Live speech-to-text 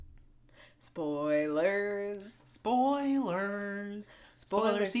Spoilers.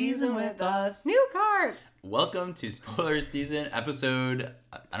 Spoiler season with us. New card. Welcome to Spoiler Season episode.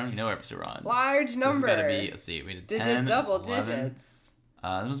 I don't even know what episode we're on. Large number. This is gotta be. Let's see. We did 10, double 11. digits.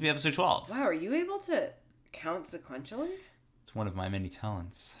 This must be episode 12. Wow, are you able to count sequentially? It's one of my many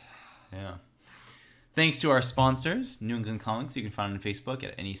talents. Yeah. Thanks to our sponsors, New England Comics. You can find on Facebook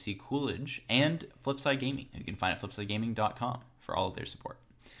at NEC Coolidge, and Flipside Gaming. You can find at flipsidegaming.com for all of their support.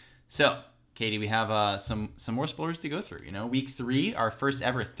 So, Katie, we have some more spoilers to go through. You know, week 3, our first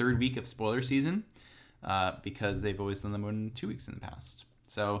ever third week of spoiler season, because they've always done them in 2 weeks in the past.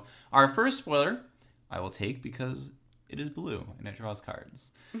 So, our first spoiler I will take because it is blue and it draws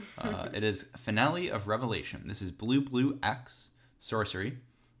cards. It is Finale of Revelation. This is blue X sorcery.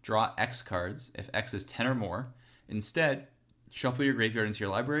 Draw X cards if X is 10 or more. Instead, shuffle your graveyard into your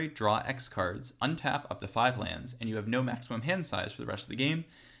library, draw X cards, untap up to 5 lands, and you have no maximum hand size for the rest of the game.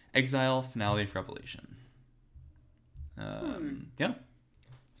 Exile Finale of Revelation. Yeah.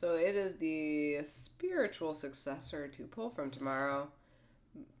 So it is the spiritual successor to Pull from Tomorrow,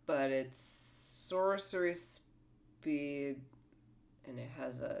 but it's sorcery speed, and it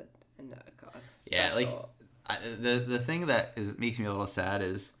has a special... Yeah, like... The thing that makes me a little sad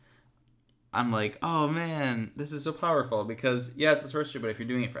is I'm like, oh man, this is so powerful because, yeah, it's a sorcery, but if you're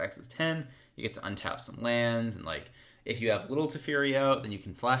doing it for X is 10, you get to untap some lands, and like, if you have Little Teferi out, then you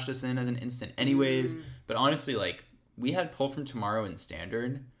can flash this in as an instant anyways. But honestly, like, we had Pull from Tomorrow in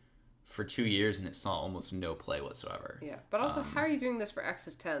Standard for 2 years, and it saw almost no play whatsoever. Yeah, but also, how are you doing this for X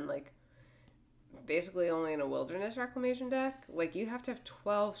is 10? Like, basically only in a Wilderness Reclamation deck? Like, you have to have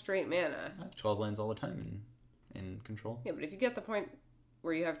 12 straight mana. I have 12 lands all the time in Control. Yeah, but if you get the point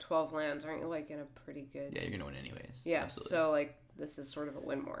where you have 12 lands, aren't you, like, in a pretty good... Yeah, you're going to win anyways. Yeah, absolutely. So, like, this is sort of a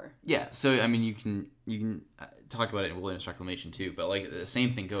win more. Yeah, so, I mean, you can talk about it in Wilderness Reclamation, too, but, like, the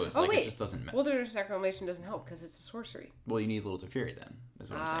same thing goes. Oh, like, wait. It just doesn't matter. Wilderness Reclamation doesn't help because it's a sorcery. Well, you need Little Teferi then,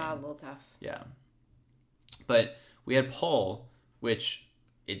 is what I'm saying. A little tough. Yeah. But we had Pull, which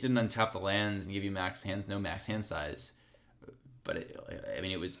it didn't untap the lands and give you max hands, no max hand size. But,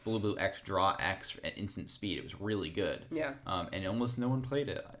 it was blue X, draw X at instant speed. It was really good. Yeah. And almost no one played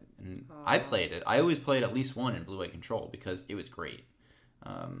it. And I played it. I always played at least one in Blue-White Control because it was great.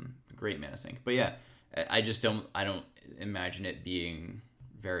 Great mana sink. But yeah, I don't imagine it being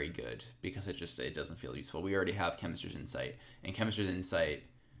very good because it doesn't feel useful. We already have Chemist's Insight, and Chemist's Insight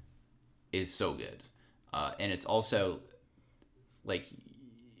is so good. And it's also, like,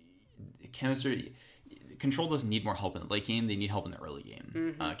 Chemistry... Control doesn't need more help in the late game. They need help in the early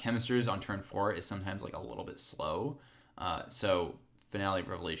game. Chemisters on turn 4 is sometimes like a little bit slow. So Finale of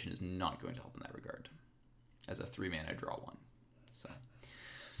Revelation is not going to help in that regard. As a 3-mana draw 1. So,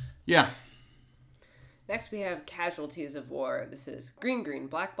 yeah. Next we have Casualties of War. This is green,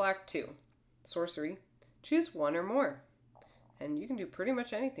 black 2. Sorcery. Choose one or more. And you can do pretty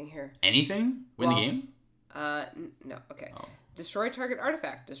much anything here. Anything? Win the game? No. Okay. Oh. Destroy target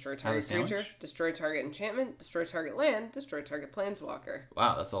artifact, destroy target creature, destroy target enchantment, destroy target land, destroy target planeswalker.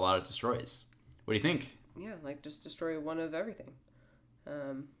 Wow, that's a lot of destroys. What do you think? Yeah, like just destroy one of everything.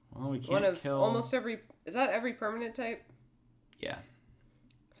 Well, we can't kill... almost every... Is that every permanent type? Yeah.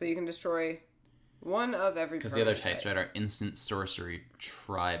 So you can destroy one of every permanent type. Because the other types, right, are instant, sorcery,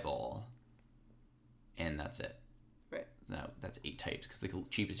 tribal, and that's it. Right. No, that's 8 types, because the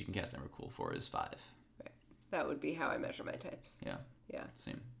cheapest you can cast Emrakul for is 5. That would be how I measure my types. Yeah. Yeah.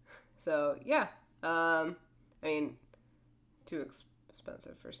 Same. So, yeah. I mean, too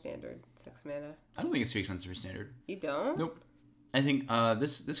expensive for Standard. 6 mana. I don't think it's too expensive for Standard. You don't? Nope. I think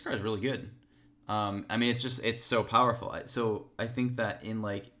this card is really good. I mean, it's so powerful. So I think that in,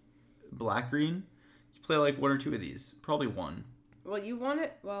 like, black-green, you play, like, 1 or 2 of these. Probably 1. Well, you want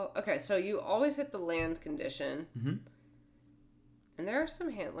it... Well, okay, so you always hit the land condition. Mm-hmm. And there are some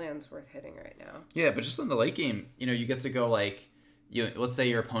lands worth hitting right now. Yeah, but just in the late game, you get to go, like, let's say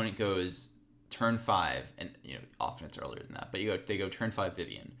your opponent goes turn 5, and, often it's earlier than that, but they go turn 5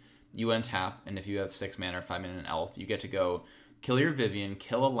 Vivian. You untap, and if you have 6 mana or 5 mana and elf, you get to go kill your Vivian,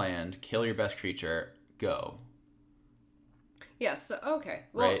 kill a land, kill your best creature, go. Yeah, so, okay.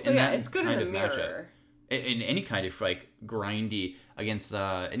 Well, right? So and yeah, it's good in the mirror. In any kind of, like, grindy, against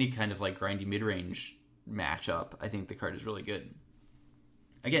any kind of, like, grindy mid-range matchup, I think the card is really good.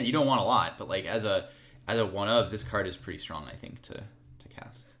 Again, you don't want a lot, but, like, as a one-of, this card is pretty strong, I think, to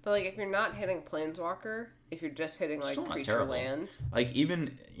cast. But, like, if you're not hitting Planeswalker, if you're just hitting, like, creature land... Like,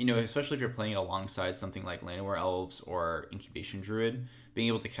 even, especially if you're playing it alongside something like Llanowar Elves or Incubation Druid, being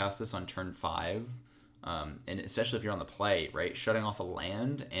able to cast this on turn 5, and especially if you're on the play, right, shutting off a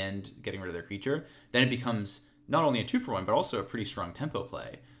land and getting rid of their creature, then it becomes not only a 2-for-1, but also a pretty strong tempo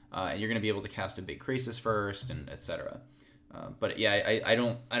play. and you're going to be able to cast a big Krasis first, and etc. But yeah, I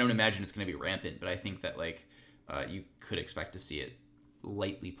don't imagine it's going to be rampant, but I think that like you could expect to see it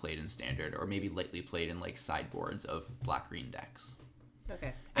lightly played in standard, or maybe lightly played in like sideboards of black-green decks.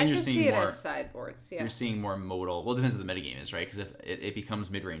 Okay. And I you're can seeing see it more- as sideboards. Yeah. You're seeing more modal. Well, it depends what the metagame is, right? Because if it becomes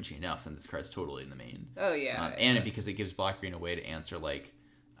mid-rangey enough, then this card's totally in the main. Oh yeah. And because it gives black-green a way to answer like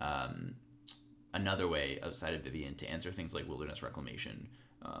another way outside of Vivien to answer things like Wilderness Reclamation.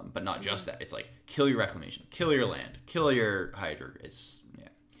 But not just that. It's like kill your Reclamation, kill your land, kill your Hydra. It's yeah.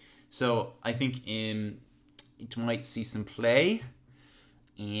 So I think it might see some play,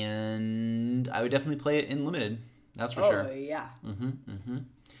 and I would definitely play it in limited. That's for sure. Oh yeah.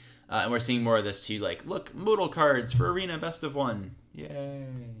 And we're seeing more of this too. Like, look, modal cards for Arena Best of 1. Yay.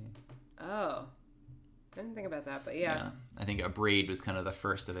 Oh. I didn't think about that, but yeah. I think a Braid was kind of the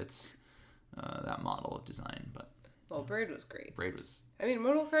first of its that model of design, but Well, Braid was great. Braid was I mean,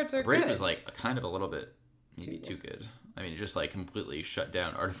 modal cards are Braid good. was like kind of a little bit maybe too good. I mean, it just like completely shut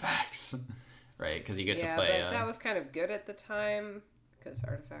down artifacts, right? Because you get to play. But that was kind of good at the time because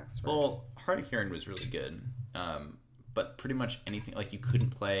artifacts were. Well, Heart of Kiran was really good, but pretty much anything like you couldn't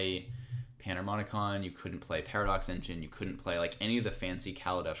play Panharmonicon, you couldn't play Paradox Engine, you couldn't play like any of the fancy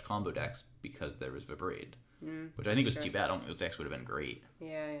Kaladesh combo decks because there was Vibraid, which I think was too bad. I don't think those decks would have been great.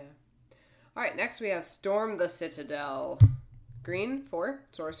 Yeah. All right, next we have Storm the Citadel. Green, 4,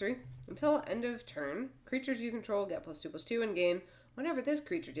 sorcery. Until end of turn, creatures you control get +2/+2 and gain. Whenever this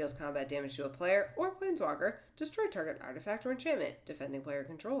creature deals combat damage to a player or planeswalker, destroy target artifact or enchantment defending player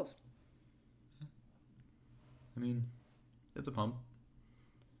controls. I mean, it's a pump.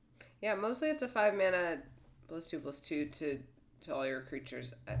 Yeah, mostly it's a 5 mana +2/+2 to all your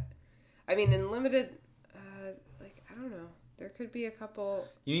creatures. I mean, in limited, I don't know. There could be a couple.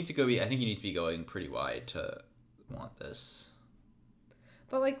 You need to go. I think you need to be going pretty wide to want this.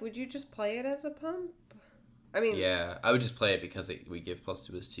 But would you just play it as a pump? I mean, yeah, I would just play it because we give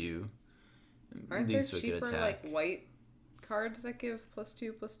 +2/+2. Aren't there cheaper white cards that give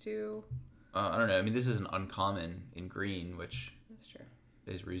 +2/+2? I don't know. I mean, this is an uncommon in green, which That's true.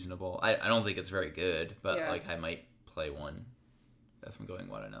 is reasonable. I don't think it's very good, but Yeah. I might play one if I'm going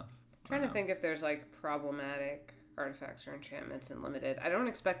wide enough. I'm trying to think if there's problematic artifacts or enchantments in limited. I don't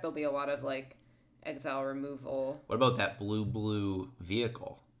expect there'll be a lot of exile removal. What about that blue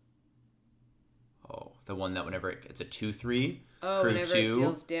vehicle? Oh, the one that whenever it's a 2/3, Oh, crew whenever 2. it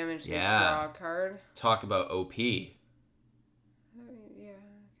deals damage, you draw a card. Talk about OP. Yeah.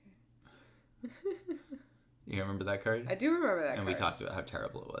 You remember that card? I do remember that and card. we talked about how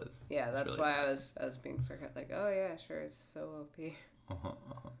terrible it was. Yeah, It's that's really why I was being sarcastic. Oh yeah, sure, it's so OP.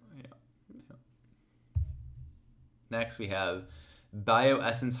 Yeah. Next we have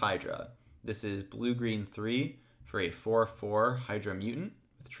Bioessence Hydra. This is blue-green 3 for a 4/4 Hydra mutant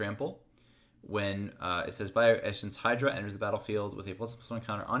with trample. When it says Bioessence Hydra enters the battlefield with a +1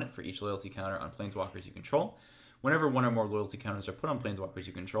 counter on it for each loyalty counter on planeswalkers you control. Whenever one or more loyalty counters are put on planeswalkers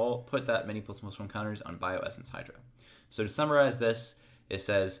you control, put that many +1 counters on Bioessence Hydra. So to summarize this, it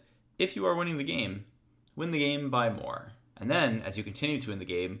says, if you are winning the game, win the game by more. And then, as you continue to win the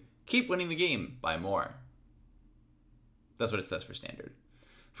game, keep winning the game by more. That's what it says for standard.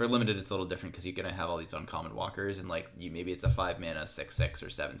 For limited, it's a little different because you're going to have all these uncommon walkers, and maybe it's a 5 mana 6/6 or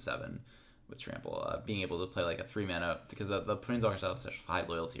 7/7 with trample. Being able to play a 3 mana, because the planeswalkers have such high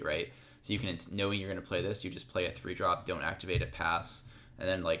loyalty, right? So you can, knowing you're going to play this, you just play a 3-drop, don't activate it, pass, and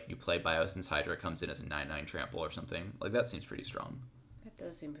then you play Bioessence Hydra, comes in as a 9/9 trample or something. That seems pretty strong. That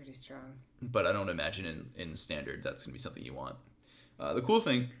does seem pretty strong. But I don't imagine in standard that's going to be something you want. The cool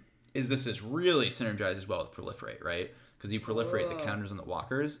thing is this is really synergizes well with Proliferate, right? Because you proliferate the counters on the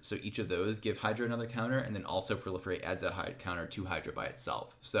walkers, so each of those give Hydra another counter, and then also Proliferate adds a counter to Hydra by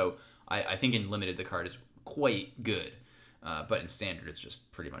itself. So I think in limited the card is quite good, but in standard it's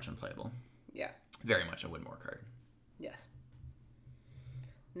just pretty much unplayable. Yeah. Very much a win more card. Yes.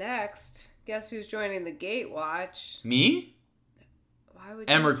 Next, guess who's joining the Gatewatch? Me? Why would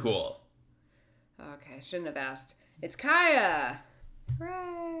you? Emrakul. Okay, I shouldn't have asked. It's Kaya!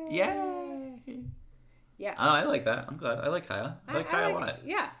 Hooray! Yay! Yeah. Oh, I like that. I'm glad. I like Kaya. I like Kaya a lot.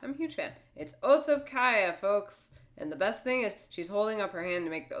 Yeah, I'm a huge fan. It's Oath of Kaya, folks. And the best thing is she's holding up her hand to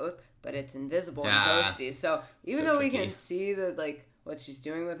make the oath, but it's invisible and ghosty. So even though we can see what she's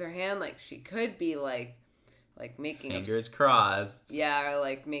doing with her hand, she could be making fingers crossed. Yeah,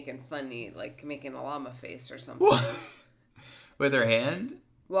 or making funny, making a llama face or something. With her hand?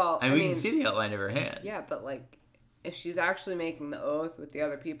 Well, I mean, we can see the outline of her hand. Yeah, but if she's actually making the oath with the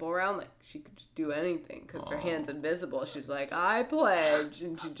other people around, like, she could just do anything because her hand's invisible. She's like, I pledge,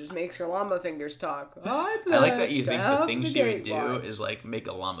 and she just makes her llama fingers talk. I pledge. I like that you think the have thing the she would gate do watch. is, like, make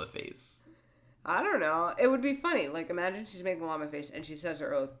a llama face. I don't know. It would be funny. Like, imagine she's making a llama face, and she says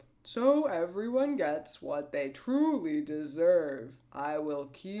her oath. So everyone gets what they truly deserve. I will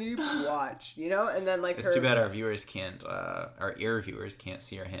keep watch. You know? And then, like, It's too bad our viewers can't, our ear viewers can't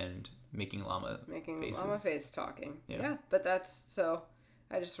see her hand making llama faces. llama face talking. Yeah. Yeah, but that's, so,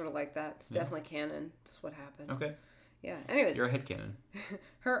 I just sort of like that. It's definitely canon. It's what happened. Okay. Yeah. Anyways. You're a headcanon.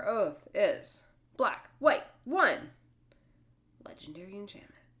 Her oath is black, white, 1. Legendary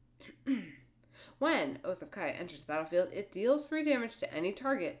enchantment. When Oath of Kai enters the battlefield, it deals 3 damage to any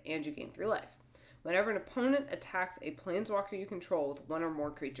target, and you gain 3 life. Whenever an opponent attacks a planeswalker you control with 1 or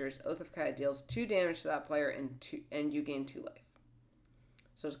more creatures, Oath of Kai deals 2 damage to that player and you gain 2 life.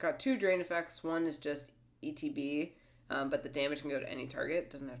 So it's got 2 drain effects. One is just ETB, but the damage can go to any target. It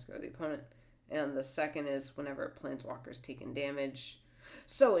doesn't have to go to the opponent. And the second is whenever a planeswalker is taking damage,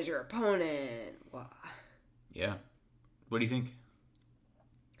 so is your opponent. Wow. Yeah. What do you think?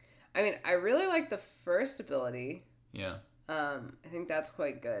 I mean, I really like the first ability. Yeah. I think that's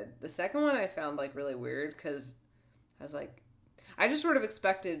quite good. The second one I found, like, really weird because I was like, I just sort of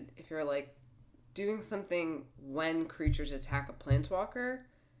expected if you're, like, doing something when creatures attack a planeswalker,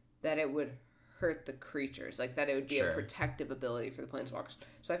 that it would hurt the creatures. Like, that it would be a protective ability for the planeswalkers.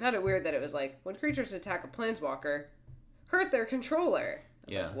 So I found it weird that it was like, when creatures attack a planeswalker, hurt their controller.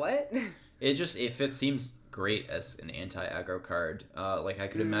 Yeah. Like, what? It seems great as an anti-aggro card. Like, I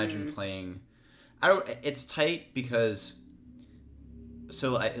could imagine playing... It's tight because...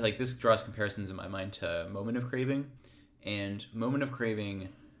 So, this draws comparisons in my mind to Moment of Craving. And Moment of Craving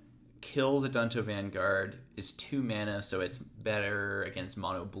kills a Dunto Vanguard, is 2 mana, so it's better against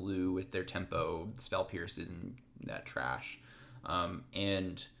mono blue with their tempo, spell pierces, and that trash.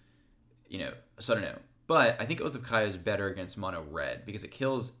 And, so I don't know. But I think Oath of Kai is better against mono red because it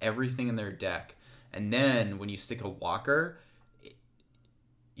kills everything in their deck. And then when you stick a walker,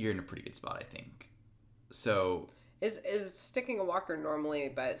 you're in a pretty good spot, I think. So... Is sticking a walker normally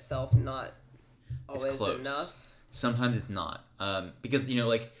by itself not always enough? Sometimes it's not. Because,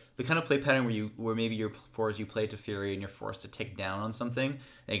 the kind of play pattern where maybe you play to Fury and you're forced to take down on something,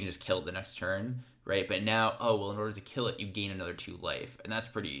 and you can just kill it the next turn, right? But now, in order to kill it, you gain another 2 life, and that's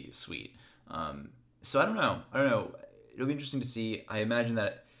pretty sweet. So I don't know. It'll be interesting to see. I imagine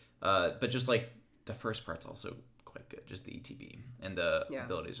that, but just like the first part's also quite good, just the ETB and the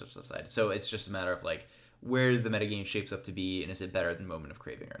abilities just upside. So it's just a matter of like, where does the metagame shapes up to be, and is it better than Moment of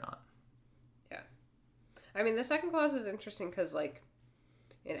Craving or not? Yeah. I mean, the second clause is interesting because, like,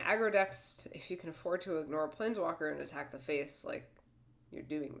 in aggro decks, if you can afford to ignore a planeswalker and attack the face, like, you're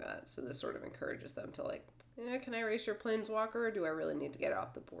doing that. So this sort of encourages them to, like, can I erase your planeswalker, or do I really need to get it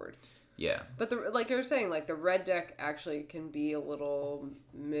off the board? Yeah. But, like you were saying, like, the red deck actually can be a little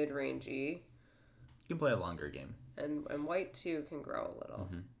mid-rangey. You can play a longer game. And white, too, can grow a little.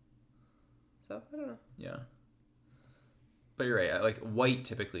 Mm-hmm. So, I don't know. Yeah. But you're right. Like, white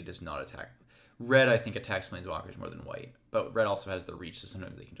typically does not attack. Red, I think, attacks planeswalkers more than white. But red also has the reach, so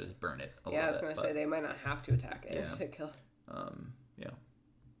sometimes they can just burn it a little bit. Yeah, I was going to say, they might not have to attack it to kill it. Yeah.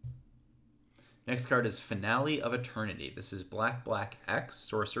 Next card is Finale of Eternity. This is black X,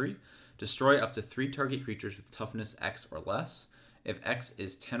 sorcery. Destroy up to 3 target creatures with toughness X or less. If X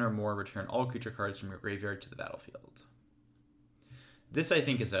is 10 or more, return all creature cards from your graveyard to the battlefield. This, I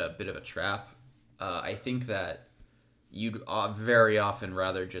think, is a bit of a trap. I think that you'd very often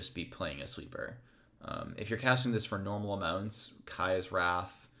rather just be playing a sweeper. If you're casting this for normal amounts, Kaya's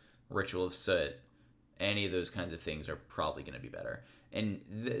Wrath, Ritual of Soot, any of those kinds of things are probably going to be better. And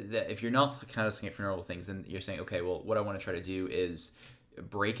if you're not casting it for normal things, then you're saying, okay, well, what I want to try to do is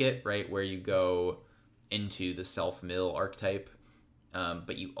break it, right, where you go into the self-mill archetype,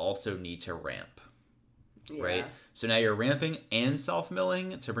 but you also need to ramp, right? So now you're ramping and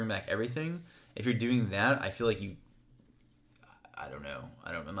self-milling to bring back everything. If you're doing that, I feel like I don't know.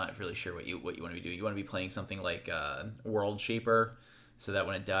 I'm not really sure what you want to be doing. You want to be playing something like World Shaper, so that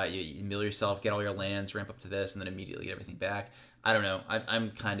when it dies, you mill yourself, get all your lands, ramp up to this, and then immediately get everything back. I don't know.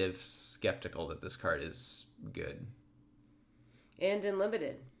 I'm kind of skeptical that this card is good. And in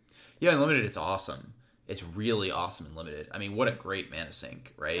Limited. Yeah, in Limited, it's awesome. It's really awesome in Limited. I mean, what a great mana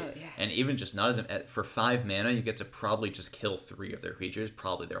sink, right? Oh, yeah. And even just not as for 5 mana, you get to probably just kill 3 of their creatures,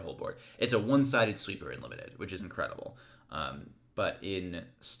 probably their whole board. It's a one-sided sweeper in Limited, which is incredible. But in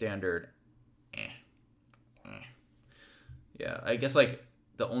Standard, yeah, I guess like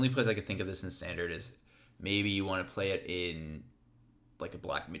the only place I could think of this in Standard is maybe you want to play it in like a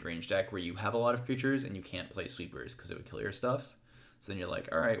black mid-range deck where you have a lot of creatures and you can't play sweepers because it would kill your stuff. So then you're like,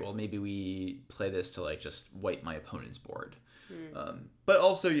 all right, well, maybe we play this to like just wipe my opponent's board. But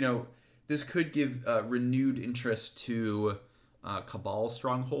also, you know, this could give renewed interest to Cabal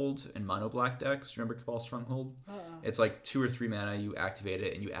Stronghold and mono black decks. Remember Cabal Stronghold? It's like 2 or 3 mana, you activate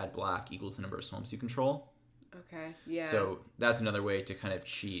it, and you add black equals the number of swamps you control. Okay, yeah. So that's another way to kind of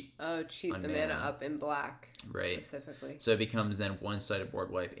cheat. Oh, cheat the mana up in black, right? Specifically. So it becomes then one-sided board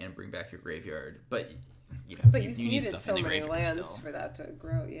wipe and bring back your graveyard. But you know, but you need needed stuff so in the many lands still. for that to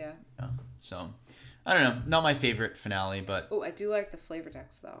grow. Yeah. So I don't know. Not my favorite finale, but oh, I do like the flavor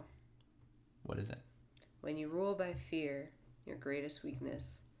text though. What is it? When you rule by fear, your greatest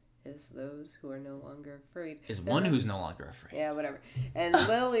weakness is those who are no longer afraid. Is one who's no longer afraid. Yeah, whatever. And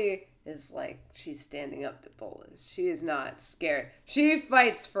Lily is like, she's standing up to bullies. She is not scared. She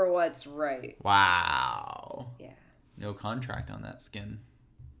fights for what's right. Wow. Yeah. No contract on that skin.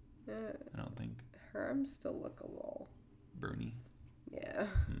 I don't think. Her arms still look a little... Bruni. Yeah.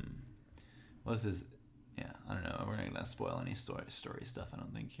 Well, this is... Yeah, I don't know. We're not going to spoil any story stuff, I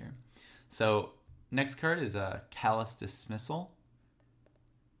don't think, here. So, next card is Callous Dismissal.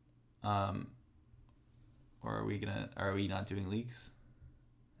 Or are we not doing leaks?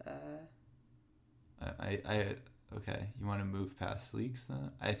 Okay. You want to move past leaks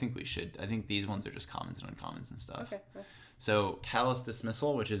then? I think we should. I think these ones are just commons and uncommons and stuff. Okay. So, Callous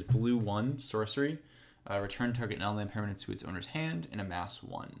Dismissal, which is blue 1 sorcery. Return target non-land permanent to its owner's hand and amass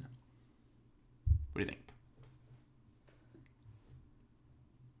 1. What do you think?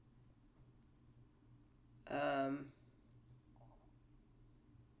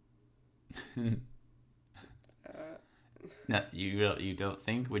 No, you don't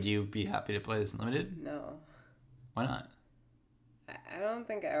think? Would you be happy to play this in limited? No. Why not? I don't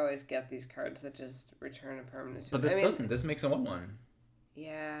think I always get these cards that just return a permanent. But this doesn't. This makes a 1/1.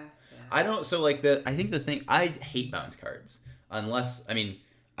 Yeah. I don't. So like I think the thing, I hate bounce cards unless, I mean,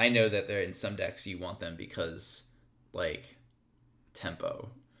 I know that they're in some decks you want them because like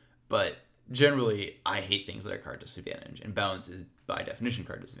tempo, but generally I hate things that are card disadvantage, and bounce is by definition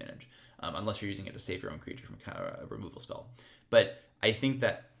card disadvantage, unless you're using it to save your own creature from a removal spell. But I think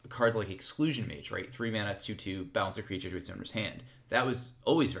that cards like Exclusion Mage, right, 3 mana 2/2 bounce a creature to its owner's hand, that was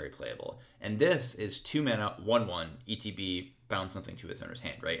always very playable. And this is 2 mana 1/1 ETB bounce something to its owner's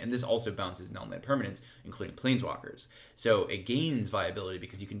hand, right? And this also bounces non-land permanents, including planeswalkers. So it gains viability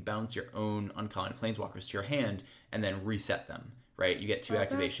because you can bounce your own uncommon planeswalkers to your hand and then reset them, right? You get 2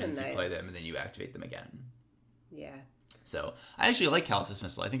 activations, you play them, and then you activate them again. Yeah. So I actually like Callous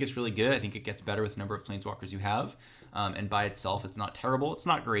Dismissal. I think it's really good. I think it gets better with the number of planeswalkers you have. And by itself, it's not terrible. It's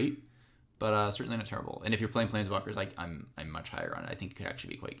not great, but certainly not terrible. And if you're playing planeswalkers, I'm much higher on it. I think it could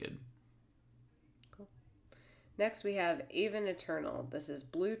actually be quite good. Next, we have Aven Eternal. This is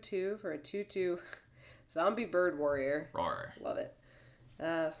blue 2 for a 2/2 zombie bird warrior. Roar. Love it.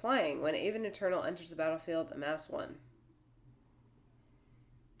 Flying. When Aven Eternal enters the battlefield, amass 1.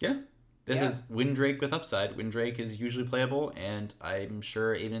 Yeah. This is Windrake with upside. Windrake is usually playable, and I'm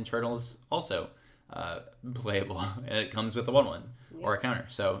sure Aven Eternal is also playable. And it comes with a 1/1 or a counter.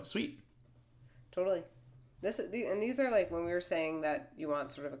 So, sweet. Totally. These are like when we were saying that you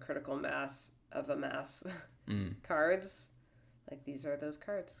want sort of a critical mass of amass cards. Like these are those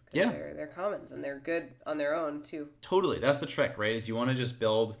cards. Yeah. They're commons and they're good on their own too. Totally. That's the trick, right? Is you want to just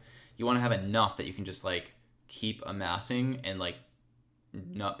build, you want to have enough that you can just like keep amassing and like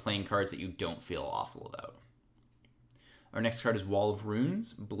not playing cards that you don't feel awful about. Our next card is Wall of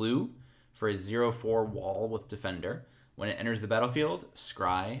Runes, blue, for a 0/4 wall with Defender. When it enters the battlefield,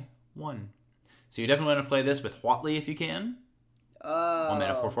 scry 1. So you definitely want to play this with Huatli if you can. 1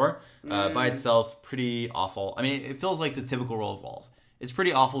 mana 4/4. By itself, pretty awful. I mean, it feels like the typical role of walls. It's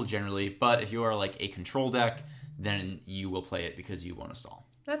pretty awful generally, but if you are like a control deck, then you will play it because you want to stall.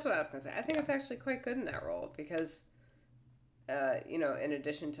 That's what I was going to say. I think it's actually quite good in that role because, in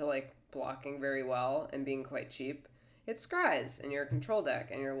addition to like blocking very well and being quite cheap, it scries in your control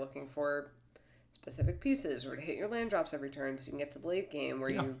deck and you're looking for specific pieces or to hit your land drops every turn so you can get to the late game where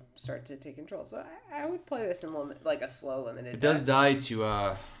you start to take control. So I would play this in like a slow limited It does die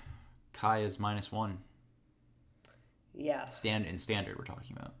to Kaya's -1. Yes. In standard we're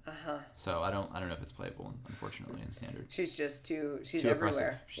talking about. Uh-huh. So I don't know if it's playable, unfortunately, in standard. She's just she's too everywhere.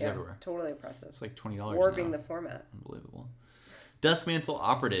 Oppressive. She's everywhere. Totally oppressive. It's like $20 Warping now. the format. Unbelievable. Duskmantle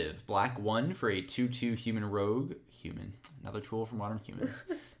Operative, black 1 for a 2/2 human rogue. Another tool for modern humans.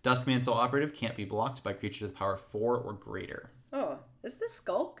 Duskmantle Operative can't be blocked by creatures with power 4 or greater. Oh, is this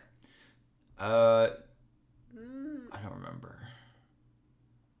Skulk? I don't remember.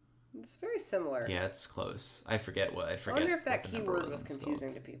 It's very similar. Yeah, it's close. I forget. I wonder if that what the number keyword was in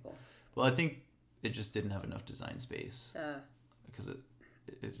confusing Skulk. to people. Well, I think it just didn't have enough design space because it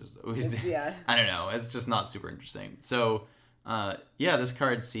just always. Yeah. I don't know. It's just not super interesting. So, yeah, this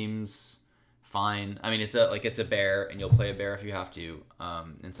card seems fine. I mean, it's a bear, and you'll play a bear if you have to.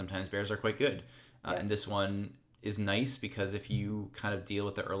 And sometimes bears are quite good. And this one is nice because if you kind of deal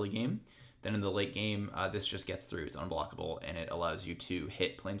with the early game, then in the late game, this just gets through. It's unblockable, and it allows you to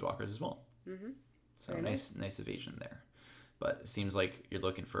hit planeswalkers as well. Mm-hmm. So nice evasion there. But it seems like you're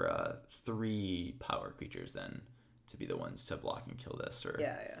looking for 3 power creatures then to be the ones to block and kill this, or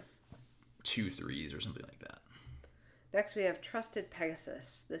 2 3s or something like that. Next we have Trusted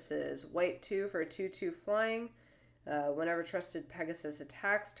Pegasus. This is white 2 for a 2/2 flying. Whenever Trusted Pegasus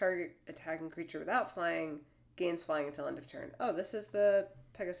attacks, target attacking creature without flying gains flying until end of turn. Oh, this is the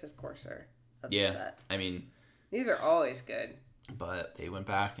Pegasus Courser of the set. I mean, these are always good. But they went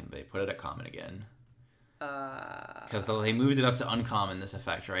back and they put it at common again. Because they moved it up to uncommon, this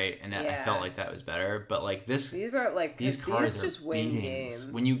effect, right? And I felt like that was better. But like this, these cards these just are win beatings. games.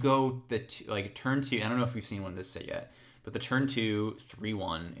 When you go turn 2, I don't know if we've seen one of this set yet, but the turn 2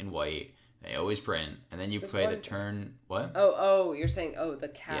 3/1 in white, they always print, and then you play the turn what? Oh, you're saying the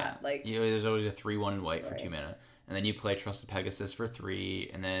cat there's always a 3/1 in white for 2 mana, and then you play Trusted Pegasus for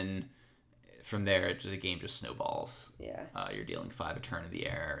 3, and then from there the game just snowballs. Yeah, you're dealing 5 a turn in the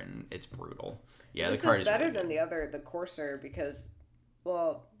air, and it's brutal. Yeah, this the card is better really than the Courser because,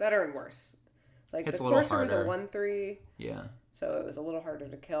 well, better and worse. Like hits the a little Courser was a harder. 1/3. Yeah. So it was a little harder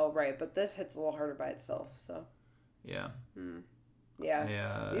to kill, right? But this hits a little harder by itself. So. Yeah.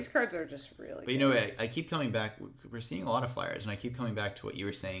 Yeah. These cards are just really. But good. I keep coming back. We're seeing a lot of flyers, and I keep coming back to what you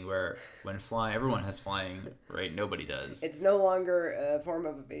were saying, where when everyone has flying, right? Nobody does. It's no longer a form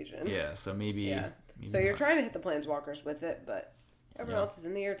of evasion. Yeah. So maybe. Yeah. So you're trying to hit the planeswalkers with it, but everyone else is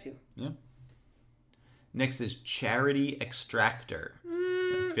in the air too. Yeah. Next is Charity Extractor.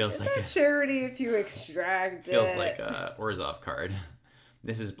 This feels like a charity if you extract it. Feels like a Orzhov card.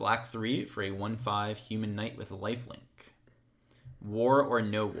 This is black 3 for a 1/5 human knight with a lifelink. War or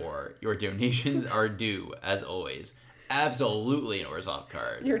no war, your donations are due, as always. Absolutely an Orzhov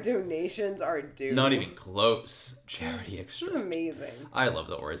card. Your donations are due. Not even close. Charity Extractor. This is amazing. I love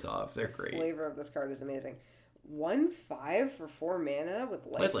the Orzhov. They're great. The flavor of this card is amazing. 1/5 for 4 mana with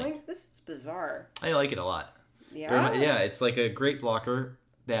lifelink? This is bizarre. I like it a lot. Yeah? Yeah, it's like a great blocker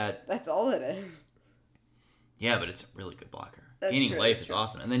that... That's all it is. Yeah, but it's a really good blocker. That's Gaining true, life that's is true.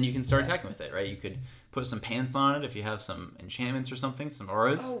 awesome. And then you can start attacking with it, right? You could put some pants on it if you have some enchantments or something, some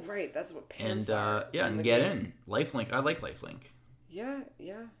auras. Oh, right. That's what pants and, are. and get in. Lifelink. I like lifelink. Yeah.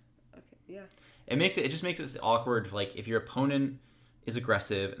 Okay, yeah. It just makes it awkward, like, if your opponent is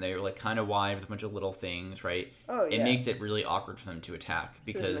aggressive and they're, like, kind of wide with a bunch of little things, right? Oh, yeah. It makes it really awkward for them to attack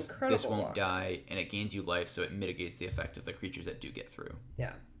because this won't blocker. die and it gains you life, so it mitigates the effect of the creatures that do get through.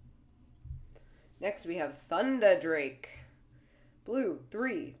 Yeah. Next we have Thunder Drake. Blue,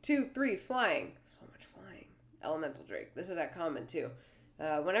 3, 2/3 flying. So much flying. Elemental Drake. This is at common too.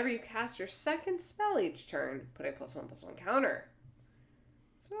 Whenever you cast your second spell each turn, put a +1/+1 counter.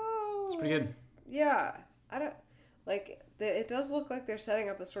 So It's pretty good. Yeah, I don't like. It does look like they're setting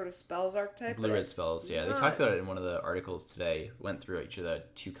up a sort of spells archetype. Blue-red spells, yeah. They talked about it in one of the articles today. Went through each of the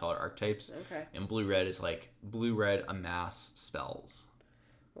 2-color archetypes. Okay. And blue-red is like blue-red amass spells.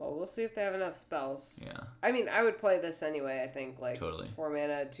 Well, we'll see if they have enough spells. Yeah. I mean, I would play this anyway. I think like Totally. 4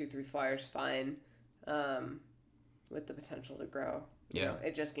 mana, 2/3 flyers, fine. With the potential to grow. You know,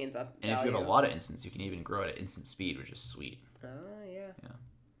 it just gains up. And if you have a lot of instants, you can even grow it at instant speed, which is sweet. Oh yeah.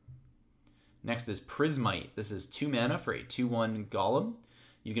 Next is Prismite. This is 2 mana for a 2/1 golem.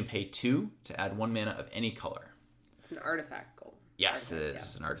 You can pay 2 to add 1 mana of any color. It's an artifact golem. Yes, it is.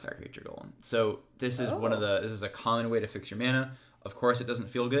 It's an artifact creature golem. So this is this is a common way to fix your mana. Of course, it doesn't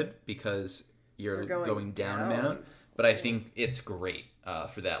feel good because you're going down in mana, but I think it's great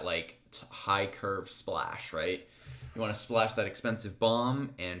for that like high curve splash, right? You want to splash that expensive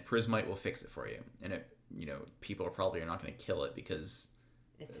bomb, and Prismite will fix it for you. And it, people are probably not going to kill it because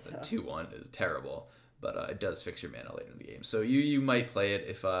it's a 2/1 is terrible, but it does fix your mana later in the game. So you might play it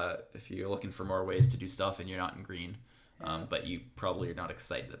if you're looking for more ways to do stuff and you're not in green, but you probably are not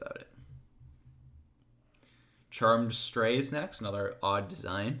excited about it. Charmed Stray is next, another odd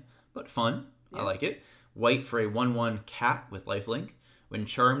design, but fun. Yeah. I like it. White for a 1/1 cat with lifelink. When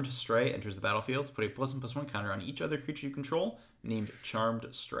Charmed Stray enters the battlefield, put a +1/+1 counter on each other creature you control, named Charmed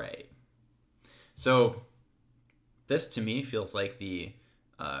Stray. So, this to me feels like the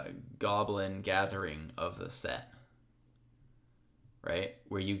Goblin Gathering of the set. Right?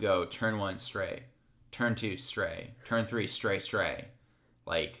 Where you go turn 1, Stray. Turn 2, Stray. Turn 3, Stray.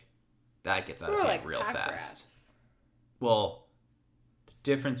 Like, that gets out of More hand like real pack fast. rats. Well, the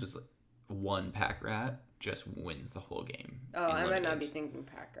difference was like one pack rat just wins the whole game. Oh, I might not be thinking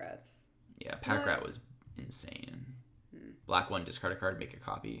pack rats. Yeah, pack rat was insane. Black 1, discard a card, make a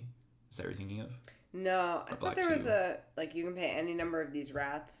copy. Is that what you're thinking of? No, I thought there was 2. like, you can pay any number of these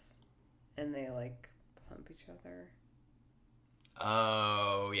rats, and they, like, pump each other.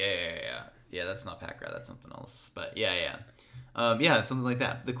 Oh, yeah. Yeah, that's not pack rat, that's something else. But yeah, something like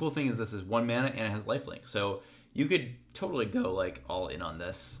that. The cool thing is this is 1 mana and it has lifelink. So you could totally go, like, all in on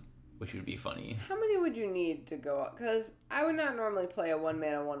this, which would be funny. How many would you need to go up? Because I would not normally play a 1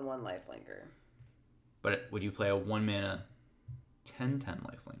 mana 1/1 lifelinker. But would you play a 1 mana 10/10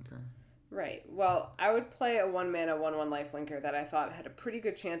 lifelinker? Right. Well, I would play a 1 mana 1/1 lifelinker that I thought had a pretty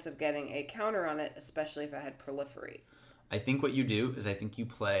good chance of getting a counter on it, especially if I had proliferate. I think what you do is I think you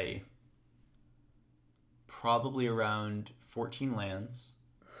play probably around 14 lands,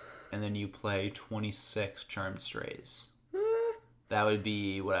 and then you play 26 Charmed Strays. That would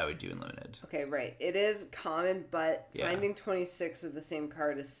be what I would do in Limited. Okay, right. It is common, but Yeah. finding 26 of the same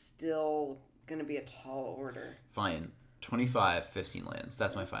card is still going to be a tall order. Fine. 25, 15 lands.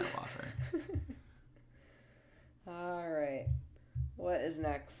 That's my final offer. All right. What is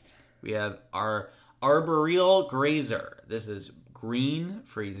next? We have our Arboreal Grazer. This is green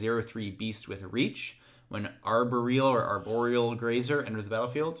for a 0/3 beast with reach. When Arboreal Grazer enters the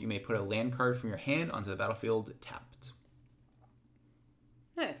battlefield, you may put a land card from your hand onto the battlefield tapped.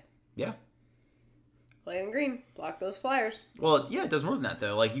 Nice. Yeah. Play it in green. Block those flyers. Well, yeah, it does more than that,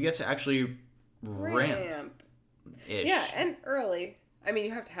 though. Like, you get to actually ramp-ish. Yeah, and early. I mean,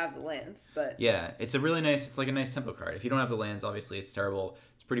 you have to have the lands, but... Yeah, it's like a nice tempo card. If you don't have the lands, obviously, it's terrible.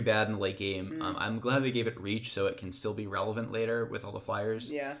 It's pretty bad in the late game. I'm glad they gave it reach so it can still be relevant later with all the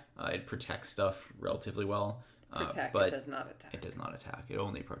flyers. Yeah. It protects stuff relatively well. Protect, but it does not attack. It does not attack. It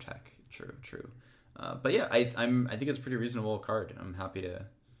only protect. True. But yeah, I think it's a pretty reasonable card. I'm happy to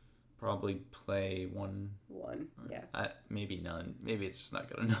probably play one. Yeah. Maybe none. Maybe it's just not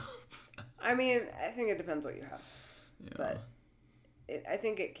good enough. I mean, I think it depends what you have. Yeah. But I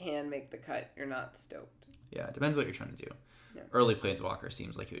think it can make the cut. You're not stoked. Yeah, it depends what you're trying to do. Yeah. Early Planeswalker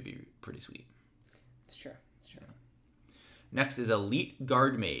seems like it would be pretty sweet. It's true. Yeah. Next is Elite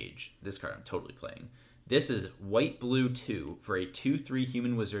Guard Mage. This card I'm totally playing. This is white-blue 2 for a 2/3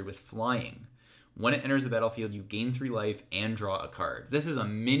 human wizard with flying. When it enters the battlefield, you gain 3 life and draw a card. This is a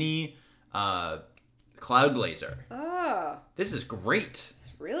mini Cloud Blazer. Oh. This is great.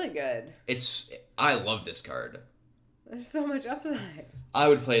 It's really good. I love this card. There's so much upside. I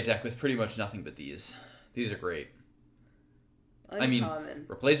would play a deck with pretty much nothing but these. These are great. Uncommon. I mean,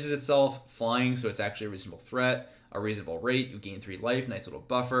 replaces itself, flying, so it's actually a reasonable threat, a reasonable rate. You gain 3 life, nice little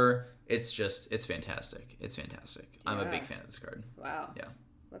buffer. It's fantastic. It's fantastic. I'm a big fan of this card. Wow. Yeah.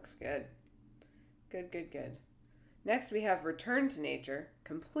 Looks good. Good. Next, we have Return to Nature.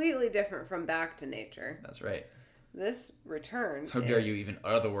 Completely different from Back to Nature. That's right. This return How dare you even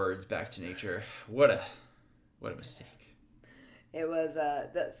utter the words Back to Nature. What a mistake. It was,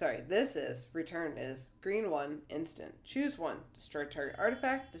 this is, return is green 1, instant. Choose 1, destroy target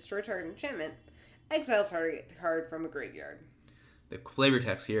artifact, destroy target enchantment, exile target card from a graveyard. The flavor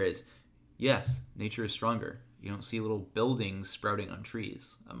text here is, yes, nature is stronger. You don't see little buildings sprouting on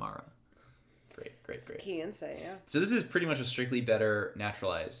trees, Amara. Great. Key insight, yeah. So this is pretty much a strictly better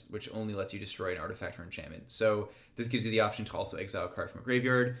naturalized, which only lets you destroy an artifact or enchantment. So this gives you the option to also exile a card from a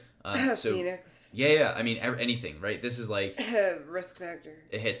graveyard. Phoenix. Yeah. I mean, anything, right? This is like... risk factor.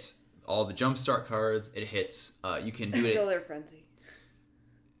 It hits all the jumpstart cards. It hits... you can do it... Killer Frenzy.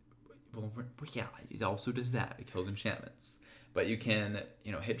 Well, yeah, it also does that. It kills enchantments. But you can,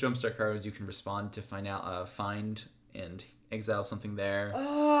 hit jumpstart cards. You can respond to find and exile something there.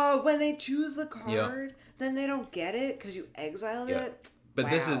 Oh, when they choose the card, then they don't get it because you exiled it? But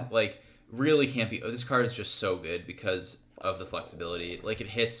This is, really can't be... this card is just so good because of the flexibility. Like,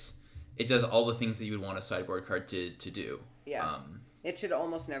 it does all the things that you would want a sideboard card to do. Yeah. It should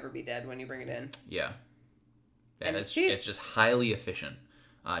almost never be dead when you bring it in. Yeah. And it's cheap. It's just highly efficient.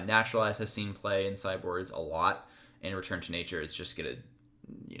 Naturalize has seen play in sideboards a lot. And Return to Nature is just going to,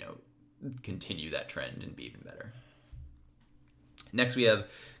 continue that trend and be even better. Next, we have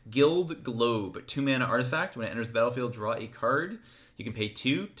Guild Globe. 2 mana artifact. When it enters the battlefield, draw a card. You can pay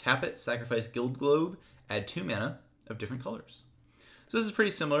 2, tap it, sacrifice Guild Globe, add 2 mana of different colors. So this is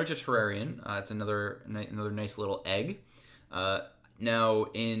pretty similar to Terrarion. It's another nice little egg. Now,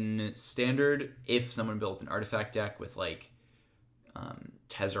 in Standard, if someone built an artifact deck with,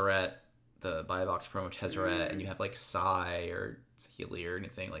 Tezzeret, the buy box promo Tezzeret, and you have, Sai or Healy or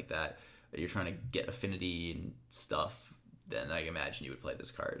anything like that, you're trying to get affinity and stuff, then I imagine you would play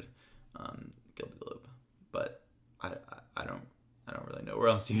this card. Guild Globe, but I don't really know where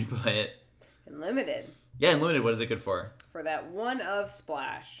else you can play it. In Limited. Yeah, in Limited, what is it good for? For that one of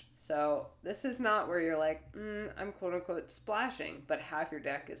splash. So this is not where you're like, I'm quote unquote splashing, but half your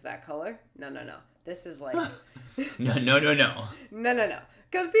deck is that color. No. This is like No. No.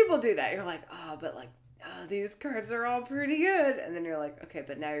 Because people do that. You're like, these cards are all pretty good, and then you're like, okay,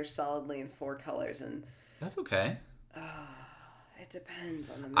 but now you're solidly in 4 colors, and That's okay. it depends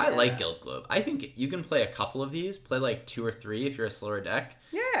on the meta. I like Guild Globe. I think you can play a couple of these. Play like 2 or 3 if you're a slower deck.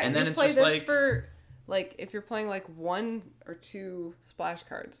 Yeah, and then it's play just this like for like if you're playing like 1 or 2 splash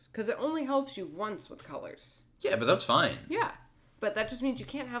cards, because it only helps you once with colors. Yeah, but that's fine. Yeah, but that just means you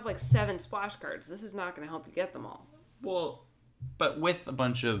can't have like 7 splash cards. This is not going to help you get them all. Well, but with a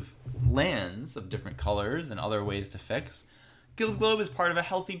bunch of lands of different colors and other ways to fix, Guild Globe is part of a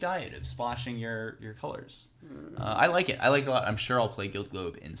healthy diet of splashing your colors. I like it. I like it a lot. I'm sure I'll play Guild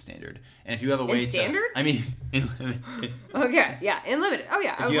Globe in Standard. And if you have a way in Standard? I mean, in Limited. Okay, yeah, in Limited. Oh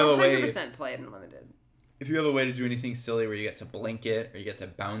yeah, I would 100% play it in Limited. If you have a way to do anything silly where you get to blink it or you get to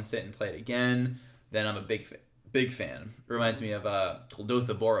bounce it and play it again, then I'm a big fan. It reminds me of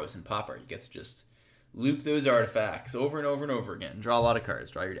Kuldotha Boros and Pauper. You get to just loop those artifacts over and over and over again. Draw a lot of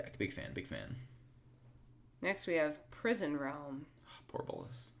cards. Draw your deck. Big fan. Next we have Prison Realm. Poor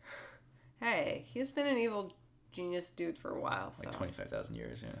Bolas. Hey, he's been an evil genius dude for a while. So. Like 25,000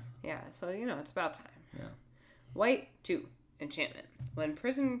 years, yeah. Yeah, so it's about time. Yeah. White 2. Enchantment. When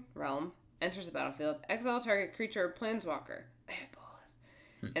Prison Realm enters the battlefield, exile target creature or planeswalker.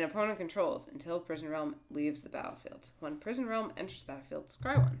 An opponent controls until Prison Realm leaves the battlefield. When Prison Realm enters the battlefield,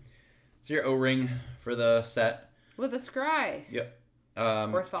 scry 1. So your O-Ring for the set. With a scry. Yep.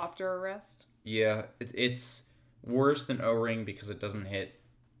 Orthopter Arrest. Yeah, it's worse than O-Ring because it doesn't hit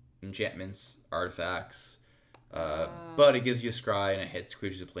enchantments, artifacts, but it gives you a scry and it hits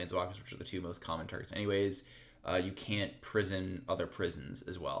creatures of planeswalkers, which are the 2 most common targets anyways. You can't prison other prisons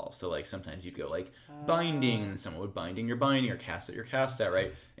as well. So like sometimes you'd go like binding, and someone would binding your binding or cast at your cast at,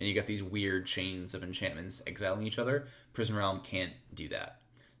 right? And you got these weird chains of enchantments exiling each other. Prison Realm can't do that.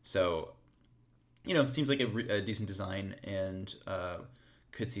 So, it seems like a decent design and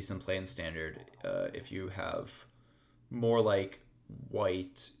could see some play in Standard if you have more like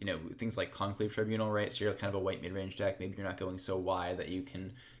white, things like Conclave Tribunal, right? So you're kind of a white mid-range deck. Maybe you're not going so wide that you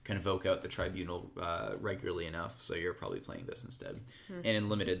can convoke out the Tribunal regularly enough. So you're probably playing this instead. And in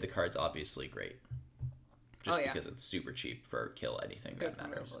Limited, the card's obviously great. Just because it's super cheap for kill anything that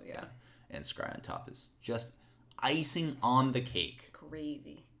matters. Removal, yeah. And scry on top is just icing on the cake.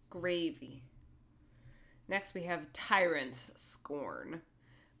 Gravy. Next we have Tyrant's Scorn.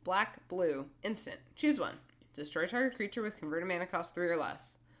 Black, blue, instant. Choose one. Destroy target creature with converted mana cost 3 or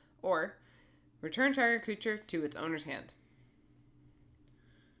less. Or, return target creature to its owner's hand.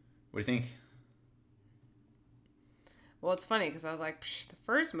 What do you think? Well, it's funny because I was like, the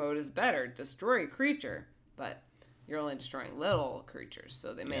first mode is better. Destroy a creature. But you're only destroying little creatures,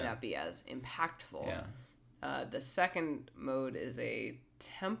 so they may not be as impactful. Yeah. The second mode is a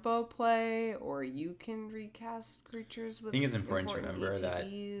tempo play, or you can recast creatures with I think it's important to remember ETBs.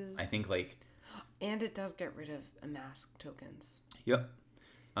 that I think and it does get rid of mask tokens. Yep.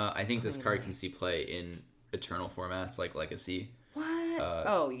 I think this card can see play in Eternal formats like Legacy.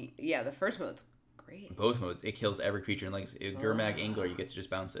 What? Yeah, the first mode's great. Both modes. It kills every creature in Legacy. Gurmag Angler, you get to just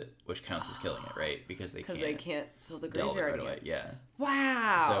bounce it, which counts as killing it, right? Because they can't fill the delve it graveyard right away. Yeah.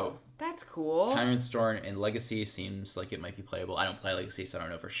 Wow. So that's cool. Tyrant Storm in Legacy seems like it might be playable. I don't play Legacy, so I don't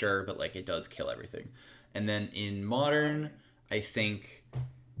know for sure, but it does kill everything. And then in Modern, I think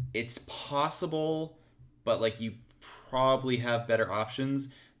it's possible, but you probably have better options.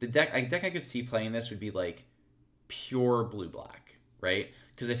 The deck I could see playing this would be pure blue-black, right?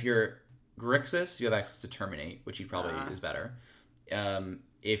 Because if you're Grixis, you have access to Terminate, which probably is better.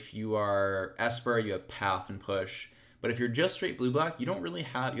 If you are Esper, you have Path and Push. But if you're just straight blue-black, you don't really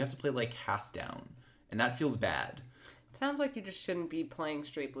have... You have to play Cast Down, and that feels bad. It sounds like you just shouldn't be playing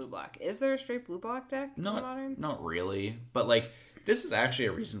straight blue-black. Is there a straight blue-black deck in Modern? Not really, but this is actually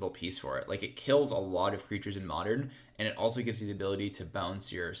a reasonable piece for it. It kills a lot of creatures in Modern, and it also gives you the ability to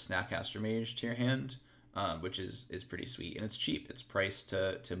bounce your Snapcaster Mage to your hand, which is pretty sweet. And it's cheap. It's priced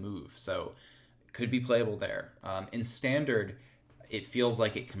to move, so it could be playable there. In Standard, it feels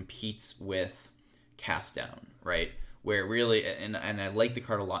like it competes with Cast Down, right? Where really, and I like the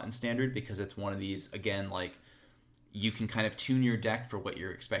card a lot in Standard because it's one of these, again, you can kind of tune your deck for what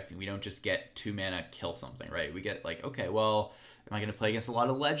you're expecting. We don't just get 2 mana, kill something, right? We get okay, well, am I going to play against a lot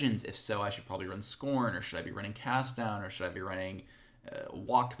of legends? If so, I should probably run Scorn, or should I be running Cast Down, or should I be running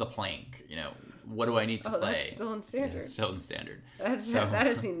walk the plank. What do I need to play? That's still in standard. Yeah, it's still in standard. That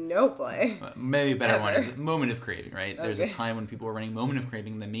has seen no play. Maybe a better Ever. one is Moment of Craving, right? Okay. There's a time when people were running Moment of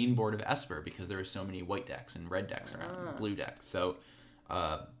Craving in the main board of Esper because there were so many white decks and red decks around, and blue decks. So,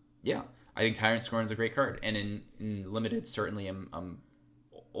 yeah, I think Tyrant Scorn's a great card. And in Limited, certainly I'm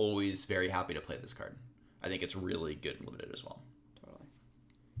always very happy to play this card. I think it's really good in Limited as well. Totally.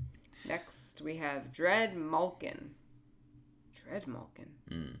 Next, we have Dread Malkin. Dread Malkin.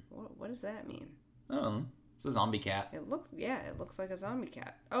 What does that mean? Oh, it's a zombie cat. It looks like a zombie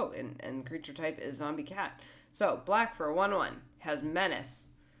cat. Oh, and creature type is zombie cat. So, black for 1/1 has menace.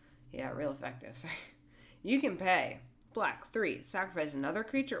 Yeah, real effective. Sorry. You can pay black 3, sacrifice another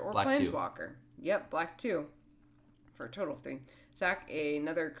creature or Black planeswalker. Yep, black 2 for a total of 3. Sack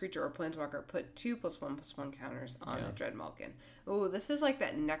another creature or planeswalker. Put 2+1/+1 counters on the Dread Malkin. Ooh, this is like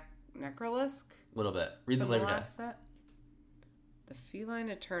that Necrolisk. A little bit. Read the flavor text. The feline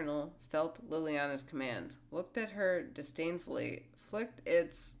eternal felt Liliana's command, looked at her disdainfully, flicked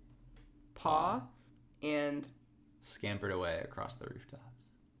its paw, and scampered away across the rooftops.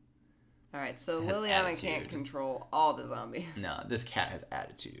 Alright, so It has Liliana attitude. can't control all the zombies. No, this cat has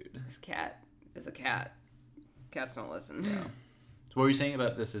attitude. This cat is a cat. Cats don't listen. Yeah. So what were you saying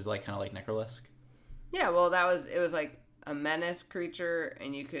about this is like kind of like Necrolisk? Yeah, well, it was like a menace creature,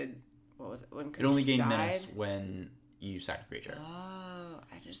 and you could, what was it? When It only gained died? menace when you sack a creature. Oh,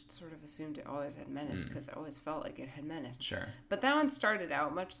 I just sort of assumed it always had menace because I always felt like it had menace. Sure. But that one started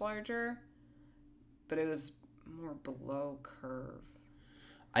out much larger, but it was more below curve.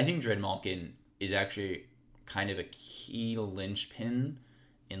 I think Dread Malkin is actually kind of a key linchpin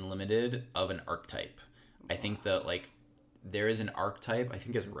in Limited of an archetype. I think that like there is an archetype, I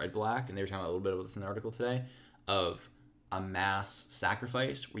think it's red-black, and they were talking a little bit about this in the article today, of a mass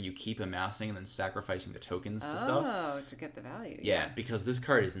sacrifice where you keep amassing and then sacrificing the tokens to stuff. Oh, to get the value. Yeah, because this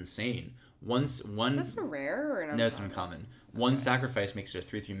card is insane. Is this a rare or an uncommon? No, it's uncommon. One sacrifice makes it a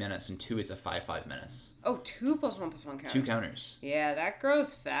 3/3 menace, and 2 it's a 5/5 menace. Oh, 2+1/+1 counters. 2 counters. Yeah, that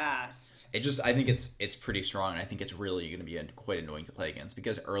grows fast. I think it's pretty strong, and I think it's really going to be quite annoying to play against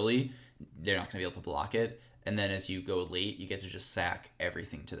because early they're not going to be able to block it, and then as you go late, you get to just sack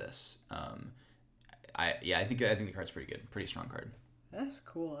everything to this. I think the card's pretty good, pretty strong card. That's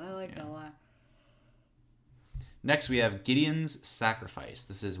cool. I like that a lot. Next, we have Gideon's Sacrifice.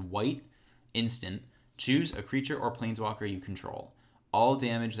 This is white, instant. Choose a creature or planeswalker you control. All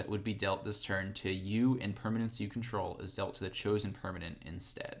damage that would be dealt this turn to you and permanents you control is dealt to the chosen permanent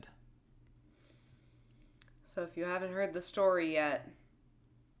instead. So if you haven't heard the story yet,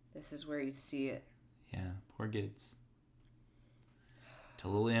 this is where you see it. Yeah, poor Gids. To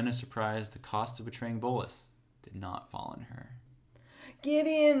Liliana's surprise, the cost of betraying Bolas did not fall on her.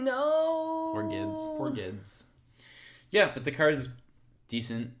 Gideon, no! Poor Gids. Yeah, but the card is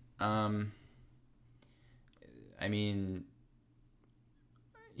decent. I mean,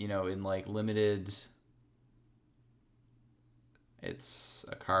 in like Limited, it's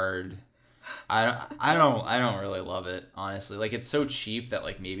a card. I don't really love it, honestly. Like, it's so cheap that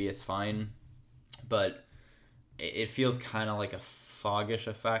like maybe it's fine, but it feels kind of like a foggish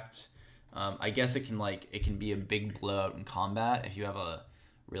effect. I guess it can be a big blowout in combat if you have a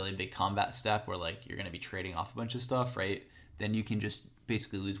really big combat step where like you're going to be trading off a bunch of stuff, right? Then you can just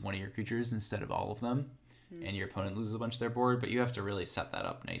basically lose one of your creatures instead of all of them, and your opponent loses a bunch of their board, but you have to really set that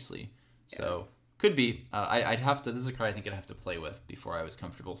up nicely. Yeah. So could be. I'd have to. This is a card I think I'd have to play with before I was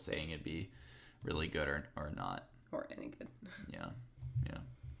comfortable saying it'd be really good or not. Or any good. Yeah.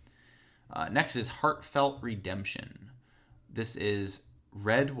 Next is Heartfelt Redemption. This is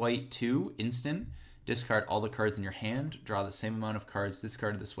red, white, 2, instant. Discard all the cards in your hand. Draw the same amount of cards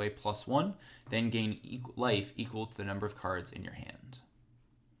discarded this way plus 1. Then gain life equal to the number of cards in your hand.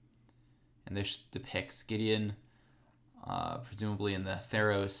 And this depicts Gideon, presumably in the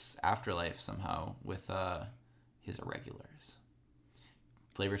Theros afterlife somehow, with his irregulars.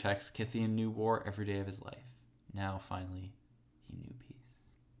 Flavor text, Kithian knew war every day of his life. Now, finally, he knew peace.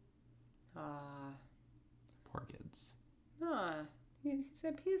 Poor Gids. He's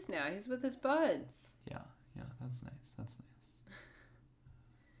at peace now. He's with his buds. Yeah, that's nice.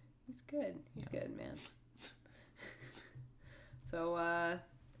 He's good. He's good, man. So,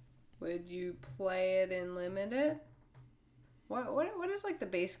 would you play it in Limited? What is like the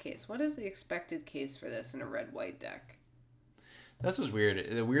base case? What is the expected case for this in a red-white deck? That's what's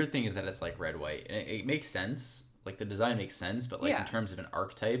weird. The weird thing is that it's like red-white. And it makes sense. Like, the design makes sense, but like in terms of an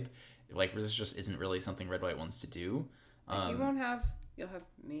archetype, like this just isn't really something red-white wants to do. Like you'll have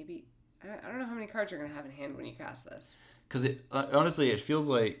maybe, I don't know how many cards you're going to have in hand when you cast this. Because honestly, it feels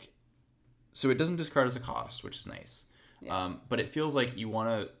like, so it doesn't discard as a cost, which is nice. Yeah. But it feels like you want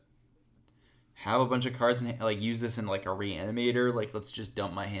to have a bunch of cards and like use this in like a reanimator. Like, let's just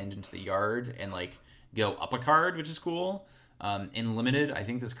dump my hand into the yard and like go up a card, which is cool. In limited, I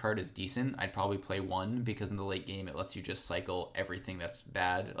think this card is decent. I'd probably play one because in the late game it lets you just cycle everything that's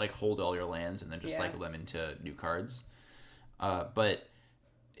bad, like hold all your lands and then just cycle them into new cards. But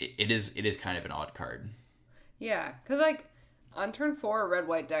it is kind of an odd card. Yeah, because like on turn 4, a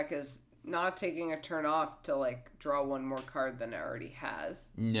red-white deck is not taking a turn off to like draw one more card than it already has.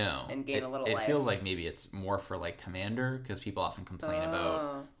 No, and gain a little life. It feels like maybe it's more for like commander because people often complain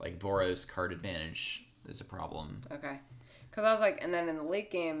about like Boros card advantage is a problem. Okay. Because I was like, and then in the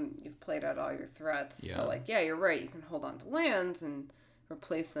late game, you've played out all your threats. Yeah. So, like, yeah, you're right. You can hold on to lands and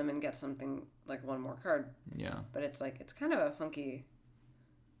replace them and get something, like, one more card. Yeah. But it's, like, it's kind of a funky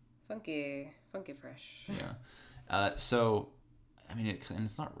fresh. Yeah. So, I mean, and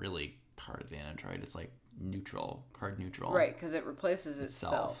it's not really card advantage, right? It's, like, card neutral. Right, because it replaces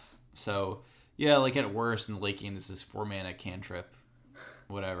itself. So, yeah, like, at worst, in the late game, this is 4-mana cantrip,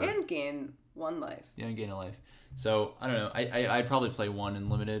 whatever. And gain 1 life. Yeah, gain a life. So I don't know. I'd probably play one in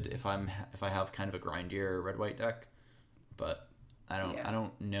limited if I have kind of a grindier red-white deck, but I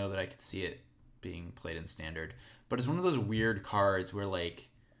don't know that I could see it being played in standard. But it's one of those weird cards where like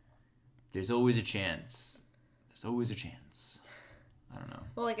there's always a chance. There's always a chance. I don't know.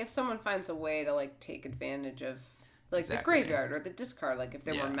 Well, like if someone finds a way to like take advantage of like the graveyard or the discard, like if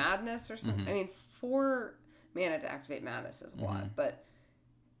there were madness or something. I mean, 4 mana to activate madness is a lot, but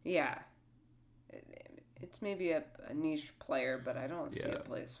yeah. It's maybe a niche player, but I don't see a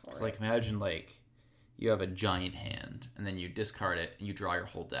place for it. Like imagine like you have a giant hand and then you discard it and you draw your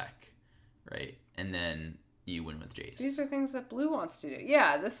whole deck, right? And then you win with Jace. These are things that Blue wants to do.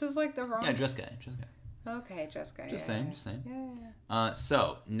 Yeah, this is like the wrong... Yeah, Jeskai. Okay, Jeskai. Just saying. Yeah.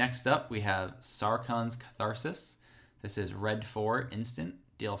 So, next up we have Sarkhan's Catharsis. This is red 4 instant.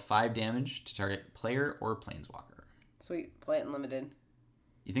 Deal 5 damage to target player or planeswalker. Sweet. Play it in limited.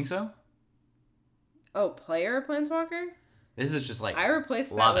 You think so? Oh, player planeswalker? This is just like I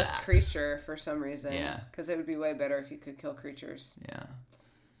replaced that with creature for some reason. Yeah. Because it would be way better if you could kill creatures. Yeah.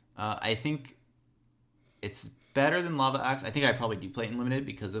 I think it's better than Lava Axe. I think I probably do play it in limited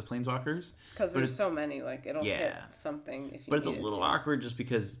because of planeswalkers. Because there's so many. Like, it'll hit something if you But it's a little awkward just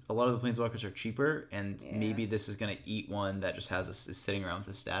because a lot of the planeswalkers are cheaper, and maybe this is going to eat one that just is sitting around with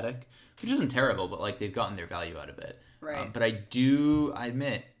a static, which isn't terrible, but like they've gotten their value out of it. Right. But I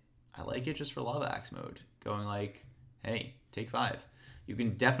admit, I like it just for Lava Axe mode. Going like, hey, take 5. You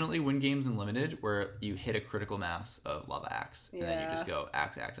can definitely win games in limited where you hit a critical mass of Lava Axe. And then you just go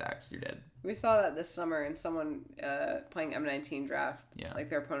axe, you're dead. We saw that this summer in someone playing M19 draft. Yeah. Like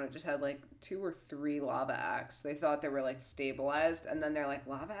their opponent just had like 2 or 3 Lava Axe. They thought they were like stabilized. And then they're like,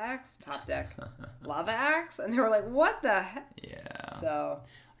 Lava Axe? Top deck. Lava Axe? And they were like, what the heck? Yeah. So...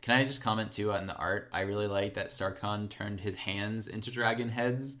 Can I just comment too on the art? I really like that Sarkhan turned his hands into dragon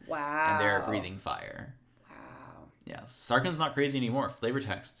heads. Wow. And they're breathing fire. Wow. Yes. Sarkhan's not crazy anymore. Flavor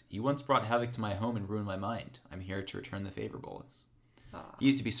text. You once brought havoc to my home and ruined my mind. I'm here to return the favor, Bolas. He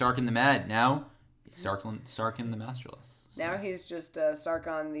used to be Sarkhan the Mad. Now, he's Sarkhan the Masterless. So. Now he's just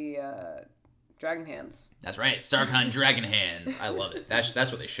Sarkhan the Dragon Hands. That's right. Sarkhan Dragon Hands. I love it. That's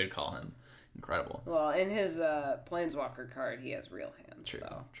what they should call him. Incredible. Well, in his Planeswalker card, he has real hands. True.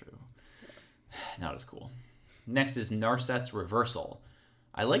 Yeah. Not as cool. Next is Narset's Reversal.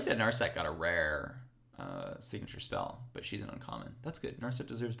 I like that Narset got a rare signature spell, but she's an uncommon. That's good. Narset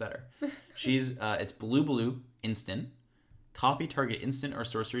deserves better. It's blue instant. Copy target instant or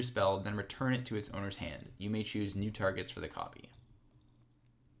sorcery spell, then return it to its owner's hand. You may choose new targets for the copy.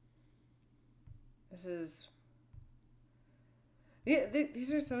 This is... Yeah,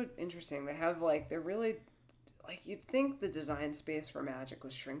 these are so interesting. They have, like, they're really... Like, you'd think the design space for Magic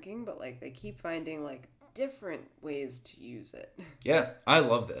was shrinking, but, like, they keep finding, like, different ways to use it. Yeah, I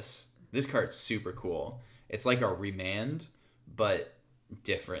love this. This card's super cool. It's like a remand, but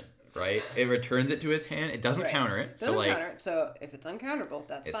different, right? It returns it to its hand. It doesn't counter it. Counter it. So if it's uncounterable,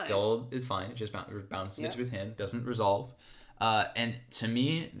 that's fine. It still is fine. It just bounces it to its hand. Doesn't resolve. And to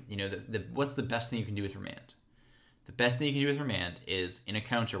me, you know, what's the best thing you can do with remand? The best thing you can do with remand is in a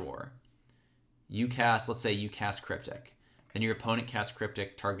counter war. Let's say you cast Cryptic. Then your opponent casts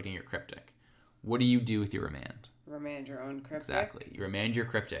Cryptic targeting your Cryptic. What do you do with your remand? Remand your own Cryptic? Exactly. You remand your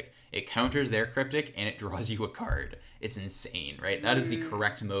Cryptic. It counters their Cryptic and it draws you a card. It's insane, right? That is the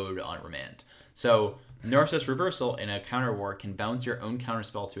correct mode on remand. So Narset's Reversal in a counter war can bounce your own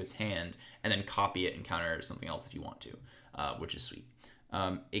counterspell to its hand and then copy it and counter something else if you want to, which is sweet.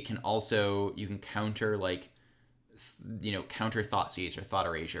 It can also, you can counter like counter Thought Seize or Thought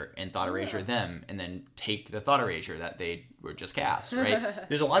Erasure and Thought Erasure them, and then take the Thought Erasure that they were just cast, right?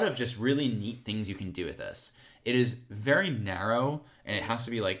 There's a lot of just really neat things you can do with this. It is very narrow, and it has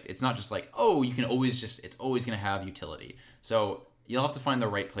to be like, it's not just like, oh, you can always just, it's always going to have utility. So you'll have to find the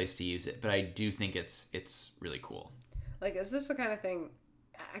right place to use it, but I do think it's really cool. Like, is this the kind of thing,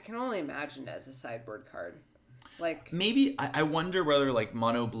 I can only imagine it as a sideboard card. Like, maybe, I wonder whether, like, could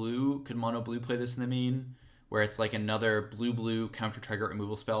Mono Blue play this in the main? Where it's like another blue counter trigger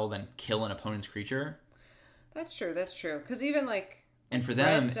removal spell, then kill an opponent's creature. That's true. Because even like, and for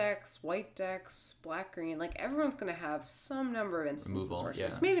them, red decks, white decks, black green, like everyone's going to have some number of instances. Removal, sorceries.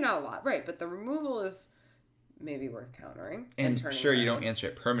 yeah. Maybe not a lot, right? But the removal is maybe worth countering. And sure, you don't answer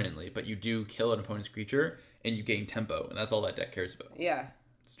it permanently, but you do kill an opponent's creature and you gain tempo, and that's all that deck cares about. Yeah,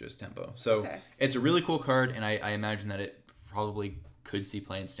 it's just tempo. So It's a really cool card, and I imagine that it probably could see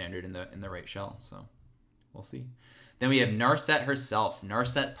play in standard in the right shell. So. We'll see. Then we have Narset herself.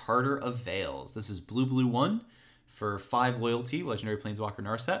 Narset, Parter of Veils. This is blue 1 for 5 loyalty, Legendary Planeswalker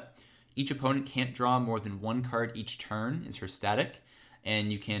Narset. Each opponent can't draw more than 1 card each turn, is her static.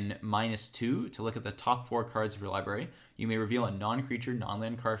 And you can -2 to look at the top 4 cards of your library. You may reveal a non-creature,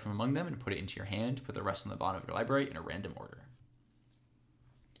 non-land card from among them and put it into your hand. Put the rest on the bottom of your library in a random order.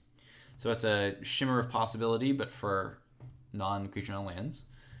 So it's a Shimmer of Possibility, but for non-creature, non-lands.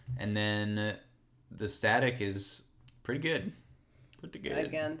 And then the static is pretty good.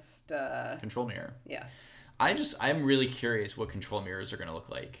 Against Control Mirror. Yes. I'm really curious what Control Mirrors are going to look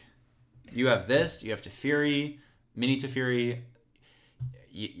like. You have this, you have Teferi, Mini Teferi.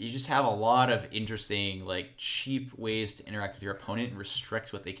 You just have a lot of interesting, like, cheap ways to interact with your opponent and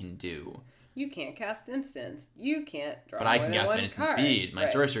restrict what they can do. You can't cast instants. You can't draw but I can cast an instant speed. My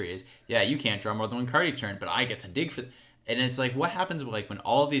sorcery is, you can't draw more than 1 card each turn, but I get to dig for... And it's like, what happens like when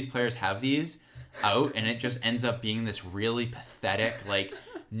all of these players have these out and it just ends up being this really pathetic, like,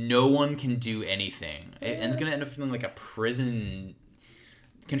 no one can do anything. It's going to end up feeling like a prison.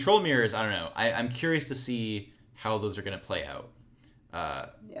 Control Mirrors, I don't know. I'm curious to see how those are going to play out.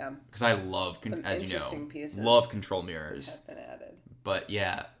 Because I love, as you know, love Control Mirrors. Have been added. But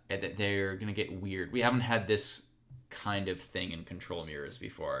yeah, they're going to get weird. We haven't had this kind of thing in Control Mirrors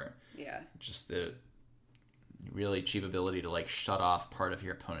before. Yeah. Just the really cheap ability to, like, shut off part of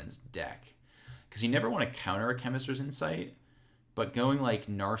your opponent's deck. Because you never want to counter a Chemist's Insight, but going like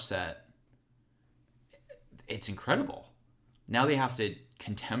Narset, it's incredible. Now they have to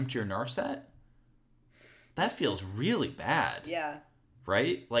contempt your Narset? That feels really bad. Yeah.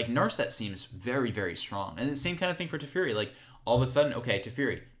 Right? Like, Narset seems very, very strong. And the same kind of thing for Teferi. Like, all of a sudden, okay,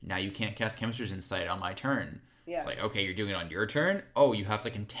 Teferi, now you can't cast Chemist's Insight on my turn. Yeah. It's like, okay, you're doing it on your turn? Oh, you have to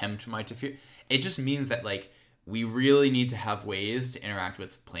contempt my Teferi. It just means that, like, we really need to have ways to interact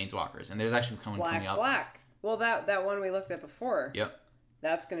with Planeswalkers. And there's actually coming up. Black. Well, that one we looked at before. Yep.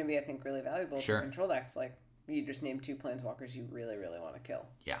 That's going to be, I think, really valuable for control decks. Like, you just name 2 Planeswalkers you really, really want to kill.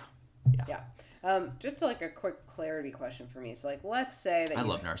 Yeah. Just like a quick clarity question for me. So, like, let's say that I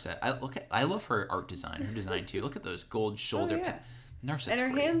love Narset. I love her art design. Her design too. Look at those gold shoulder. Oh, yeah. Narset's and her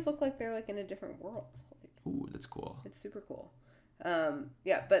great. hands look like they're like in a different world. Like, ooh, that's cool. It's super cool.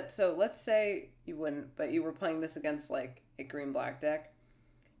 But so let's say you wouldn't, but you were playing this against like a green-black deck,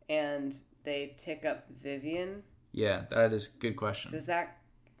 and they tick up Vivian. Yeah, that is a good question. Is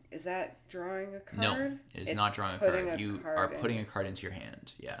that drawing a card? No, it's not drawing a card. You are putting a card into your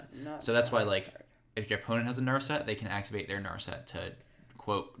hand. Yeah. So that's why, like, if your opponent has a Narset, they can activate their Narset to,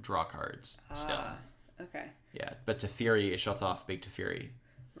 quote, draw cards still. Okay. Yeah, but Teferi, it shuts off big Teferi.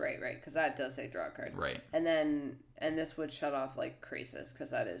 Right, because that does say draw a card. Right. And this would shut off, like, Krasis,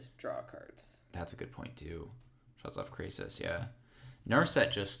 because that is draw cards. That's a good point, too. Shuts off Krasis, yeah.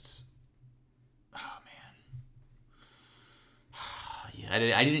 Narset just... Oh, man.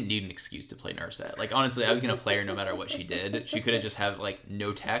 Yeah, I didn't need an excuse to play Narset. Like, honestly, I was going to play her no matter what she did. She could have just have, like,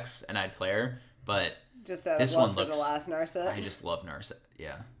 no text, and I'd play her. But just this one looks... the last Narset? I just love Narset,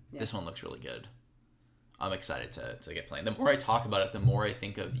 yeah. This one looks really good. I'm excited to get playing. The more I talk about it, the more I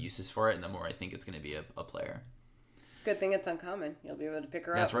think of uses for it, and the more I think it's going to be a player. Good thing it's uncommon. You'll be able to pick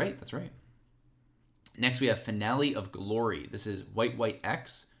her up. That's right. Next, we have Finale of Glory. This is white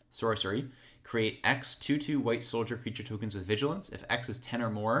X, sorcery. Create X 2/2 white soldier creature tokens with vigilance. If X is 10 or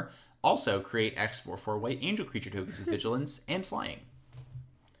more, also create X 4/4 white angel creature tokens with vigilance and flying.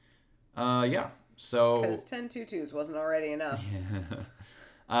 So... Because 10 2/2s wasn't already enough.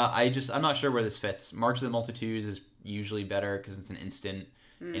 I'm not sure where this fits. March of the Multitudes is usually better because it's an instant.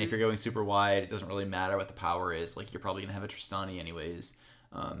 And if you're going super wide, it doesn't really matter what the power is. Like, you're probably going to have a Tristani anyways.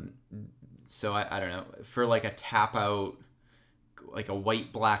 So I don't know. For like a tap out, like a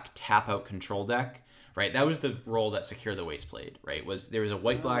white-black tap out control deck, right? That was the role that Secure the Waste played, right? There was a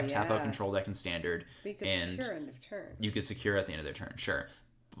white-black tap-out control deck in Standard, But you could secure end of turn. You could secure at the end of their turn, sure.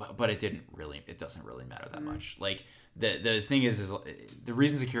 But it doesn't really matter that much. Like, the thing is the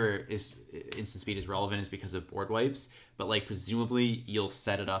reason Secure is instant speed is relevant is because of board wipes, but, like, presumably you'll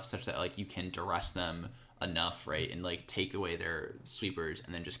set it up such that, like, you can duress them enough, right? And, like, take away their sweepers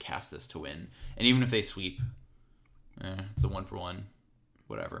and then just cast this to win. And even if they sweep, it's a 1-for-1,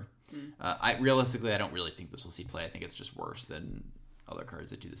 whatever. I don't really think this will see play. I think it's just worse than other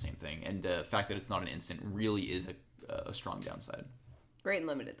cards that do the same thing. And the fact that it's not an instant really is a strong downside. Great and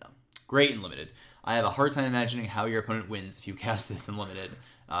limited, though. Great and limited. I have a hard time imagining how your opponent wins if you cast this in limited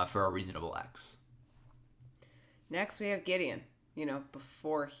for a reasonable X. Next, we have Gideon.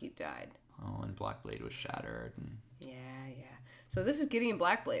 Before he died. Oh, and Blackblade was shattered. Yeah. So this is Gideon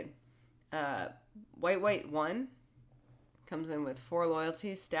Blackblade. White 1. Comes in with 4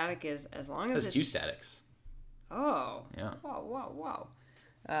 loyalty. Static is as long as it's 2 statics. Oh. Yeah. Wow.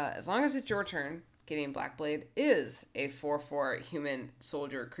 As long as it's your turn, Gideon Blackblade is a 4/4 human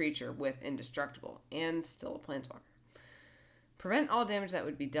soldier creature with indestructible and still a planeswalker. Prevent all damage that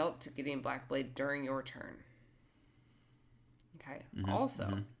would be dealt to Gideon Blackblade during your turn. Okay.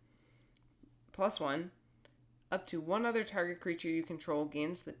 Also, +1, up to one other target creature you control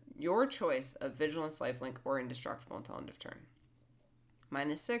gains your choice of Vigilance, Lifelink, or Indestructible until end of turn.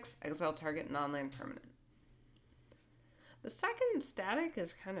 -6, exile target non-land permanent. The second static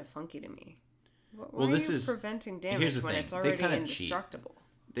is kind of funky to me. Why are you preventing damage when it's already indestructible?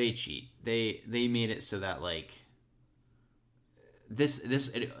 They cheat. They made it so that, like, this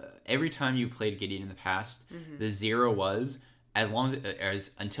every time you played Gideon in the past, the 0 was as long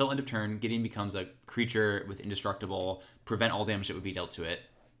as until end of turn, Gideon becomes a creature with indestructible, prevent all damage that would be dealt to it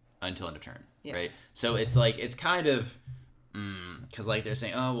until end of turn, right? So it's like, it's kind of, because, like, they're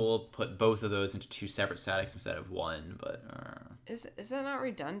saying, oh, we'll put both of those into 2 separate statics instead of 1, but... Is that not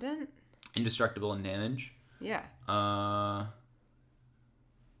redundant? Indestructible and damage? Yeah. I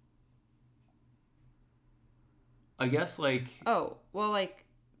guess, like... Oh, well, like...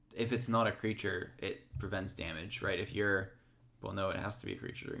 If it's not a creature, it prevents damage, right? If you're... Well, no, it has to be a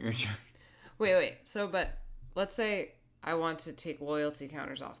creature during your turn. Wait. So, but let's say I want to take loyalty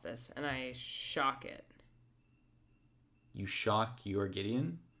counters off this, and I shock it. You shock your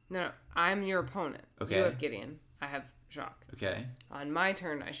Gideon? No, I'm your opponent. Okay. You have Gideon. I have shock. Okay. On my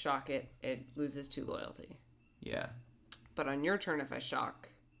turn, I shock it. It loses 2 loyalty. Yeah. But on your turn, if I shock,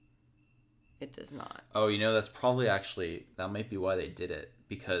 it does not. Oh, that's probably actually... That might be why they did it.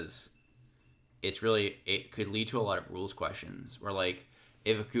 Because... it could lead to a lot of rules questions where, like,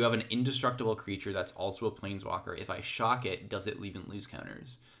 if you have an indestructible creature that's also a planeswalker, if I shock it, does it even lose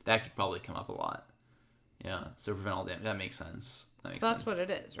counters? That could probably come up a lot. Yeah, so prevent all damage. That makes sense. That's what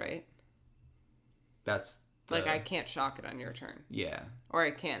it is, right? That's like, I can't shock it on your turn. Yeah. Or I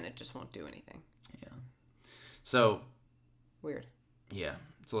can, it just won't do anything. Yeah. So. Weird. Yeah,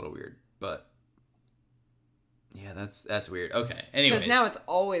 it's a little weird, but yeah, that's weird. Okay. Anyways. Because now it's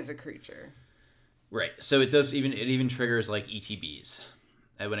always a creature. Right. So it even triggers, like, ETBs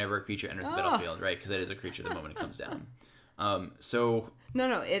whenever a creature enters the battlefield, right? Because it is a creature the moment it comes down. So...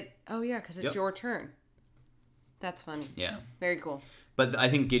 No, because it's your turn. That's funny. Yeah. Very cool. But I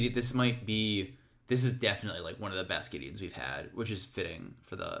think this is definitely, like, one of the best Gideons we've had, which is fitting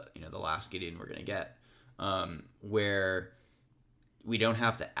for the last Gideon we're going to get, where we don't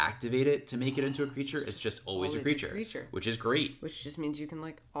have to activate it to make it into a creature. It's just always a creature, which is great. Which just means you can,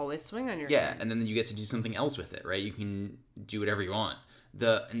 like, always swing on your turn. turn. And then you get to do something else with it, right? You can do whatever you want.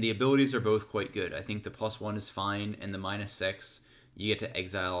 And the abilities are both quite good. I think the +1 is fine, and the -6, you get to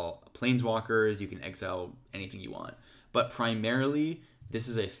exile planeswalkers, you can exile anything you want. But primarily, this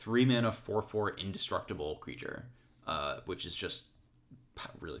is a 3-mana 4/4 indestructible creature, which is just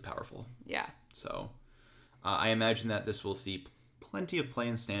really powerful. Yeah. So, I imagine that this will see plenty of play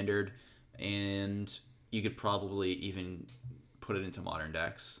in Standard, and you could probably even put it into Modern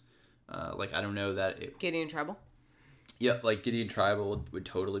decks. Like, I don't know that Gideon Tribal? Yeah, like, Gideon Tribal would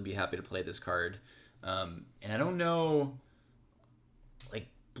totally be happy to play this card. And I don't know... Like,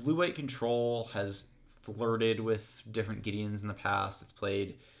 Blue-White Control has flirted with different Gideons in the past. It's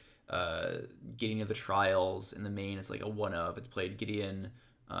played Gideon of the Trials in the main as, like, a 1-of. It's played Gideon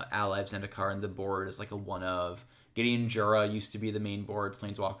Ally of Zendikar in the board as, like, a 1-of. Gideon Jura used to be the main board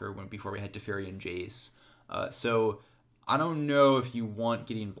planeswalker before we had Teferi and Jace. So I don't know if you want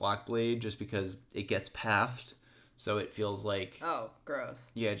Gideon Blackblade just because it gets pathed. So it feels like... Oh,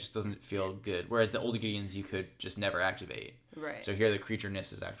 gross. Yeah, it just doesn't feel good. Whereas the older Gideons you could just never activate. Right. So here the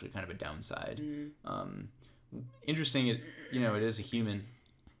creature-ness is actually kind of a downside. Interesting, it is a human.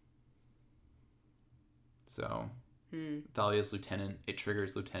 So Thalia's Lieutenant. It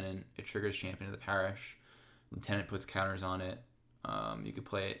triggers Lieutenant. It triggers Champion of the Parish. Lieutenant puts counters on it. You could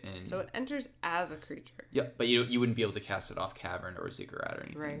play it in. So it enters as a creature. Yeah, but you wouldn't be able to cast it off Cavern or Ziggurat or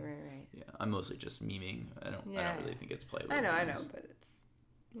anything. Right. Yeah, I'm mostly just memeing. I don't really think it's playable. I know, but it's.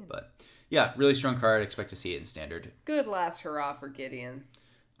 But yeah, really strong card. Expect to see it in Standard. Good last hurrah for Gideon.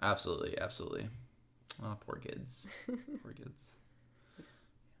 Absolutely. Oh, poor kids. Poor kids.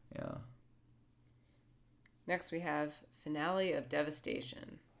 Yeah. Next we have Finale of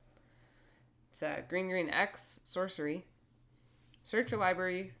Devastation. It's a green X sorcery. Search your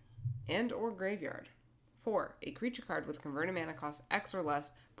library and or graveyard. 4. A creature card with converted mana cost X or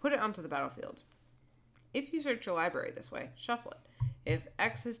less, put it onto the battlefield. If you search your library this way, shuffle it. If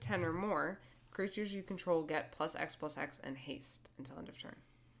X is 10 or more, creatures you control get +X and haste until end of turn.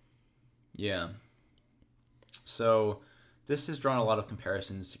 Yeah. So this has drawn a lot of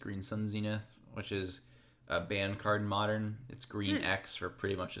comparisons to Green Sun Zenith, which is a banned card in Modern. It's green X for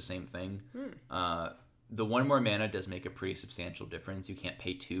pretty much the same thing. The 1 more mana does make a pretty substantial difference. You can't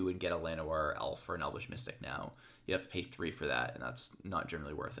pay 2 and get a Llanowar Elf or an Elvish Mystic now. You have to pay 3 for that, and that's not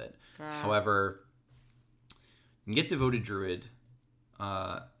generally worth it. However, you can get Devoted Druid,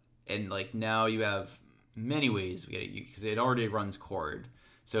 and like now you have many ways to get it, because it already runs Chord.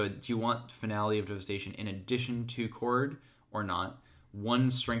 So do you want Finale of Devastation in addition to Chord or not?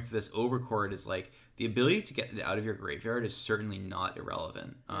 One strength of this over Chord is like the ability to get it out of your graveyard is certainly not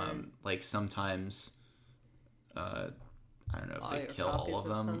irrelevant. Like sometimes, I don't know if they kill all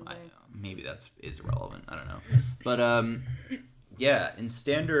of them. Maybe is irrelevant. I don't know. But yeah, in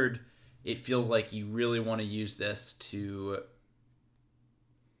Standard, it feels like you really want to use this to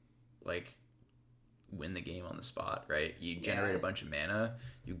like win the game on the spot, right? You generate a bunch of mana,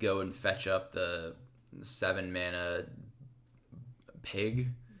 you go and fetch up the 7 mana pig,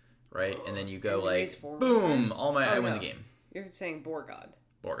 right? And then you go like, boom, I win the game. You're saying Borgod.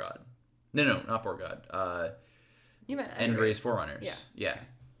 No, not Borgod. You meant End-Raze Forerunners. Yeah.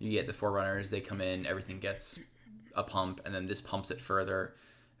 You get the Forerunners, they come in, everything gets a pump, and then this pumps it further.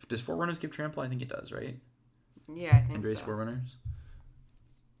 Does Forerunners give trample? I think it does, right? Yeah, I think End-Raze so. Forerunners?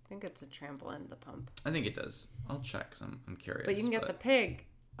 I think it's a trample and the pump. I think it does. I'll check because I'm curious. But you can get the pig.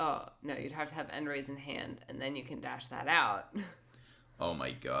 Oh, no, you'd have to have End-Raze in hand, and then you can dash that out. Oh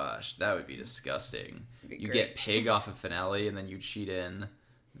my gosh, that would be disgusting. You great. get pig off of Finale, and then you cheat in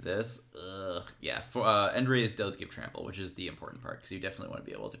this. Ugh. Yeah, End-Raze does give trample, which is the important part, because you definitely want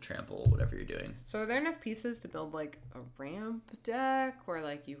to be able to trample whatever you're doing. So are there enough pieces to build, like, a ramp deck, where,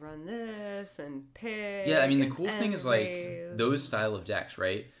 like, you run this, and pig, yeah, I mean, the cool and thing is, like, End-Raze? those style of decks,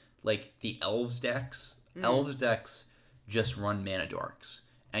 right? Like, the Elves decks, Elves decks just run Mana Dorks.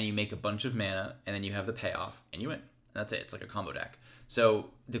 And you make a bunch of mana, and then you have the payoff, and you win. And that's it. It's like a combo deck.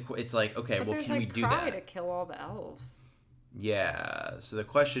 So it's like, okay, But well, can we do Cry that? to kill all the elves. Yeah. So the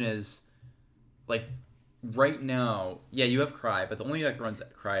question is, like, right now, yeah, you have Cry, but the only deck that runs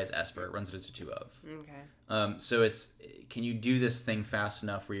Cry is Esper. It runs it as a 2 of. Okay. So can you do this thing fast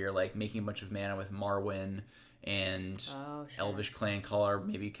enough where you're like making a bunch of mana with Marwyn and Elvish Clan Caller?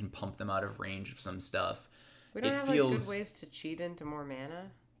 Maybe you can pump them out of range of some stuff. We don't have like good ways to cheat into more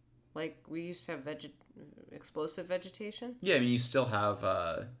mana. Like we used to have explosive vegetation. Yeah, I mean you still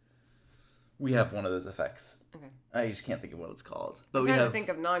have. We have one of those effects. Okay. I just can't think of what it's called. But I'm we trying have to think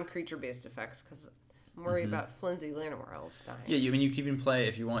of non-creature based effects because I'm worried about flimsy Llanowar elves dying. Yeah, I mean you can even play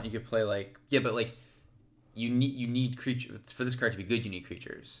if you want. You could play like but like you need creatures for this card to be good. You need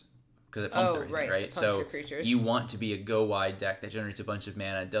creatures. Because it pumps everything, right? So you want to be a go wide deck that generates a bunch of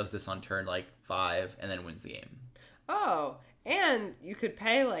mana, does this on turn like 5, and then wins the game. Oh, and you could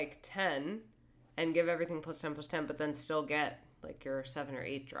pay like 10 and give everything +10/+10, but then still get like your 7 or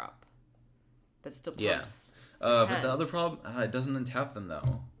 8 drop. But still pumps. Yeah. But the other problem, it doesn't untap them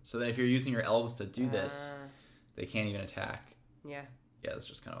though. So then if you're using your elves to do this, they can't even attack. Yeah. Yeah, that's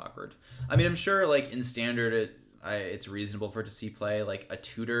just kind of awkward. I mean, I'm sure like in Standard it's reasonable for it to see play. Like a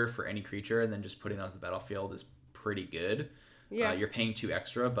tutor for any creature and then just putting it onto the battlefield is pretty good. Yeah. You're paying 2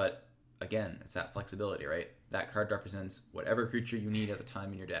 extra, but again, it's that flexibility, right? That card represents whatever creature you need at the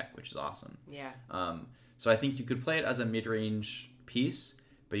time in your deck, which is awesome. Yeah. So I think you could play it as a mid-range piece,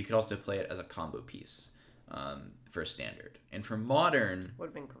 but you could also play it as a combo piece for Standard. And for Modern... Would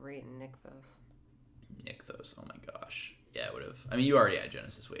have been great in Nykthos. Nykthos, oh my gosh. Yeah, it would have. I mean, you already had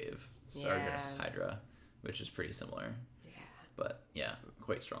Genesis Wave. Or Genesis Hydra, which is pretty similar. Yeah. But, yeah,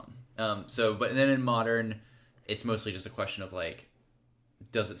 quite strong. But then in Modern, it's mostly just a question of, like,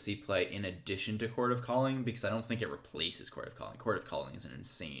 does it see play in addition to Court of Calling? Because I don't think it replaces Court of Calling. Court of Calling is an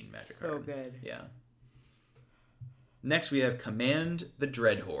insane magic card. So good. Yeah. Next, we have Command the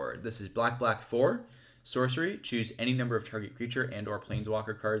Dreadhorde. This is black 4. Sorcery, choose any number of target creature and or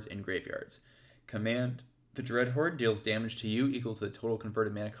planeswalker cards in graveyards. Command, the Dreadhorde deals damage to you equal to the total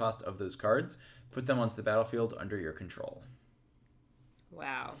converted mana cost of those cards. Put them onto the battlefield under your control.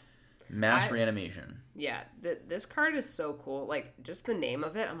 Wow. Mass Reanimation. Yeah, this card is so cool. Like, just the name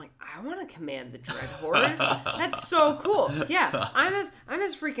of it, I'm like, I want to command the Dreadhorde. That's so cool. Yeah, I'm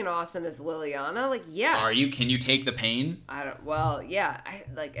as freaking awesome as Liliana. Like, yeah. Are you? Can you take the pain? Well, yeah.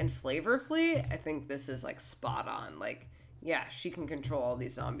 And Flavorfleet, I think this is, like, spot on. Like, yeah, she can control all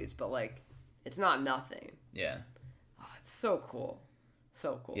these zombies, but, like, it's not nothing. Yeah. Oh, it's so cool.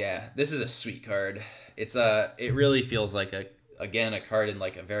 So cool. Yeah, this is a sweet card. It really feels like a card in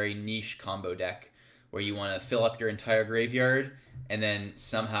like a very niche combo deck where you want to fill up your entire graveyard and then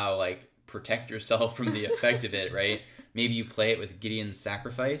somehow like protect yourself from the effect of it, right? Maybe you play it with Gideon's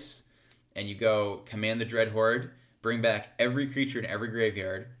Sacrifice and you go command the Dreadhorde, bring back every creature in every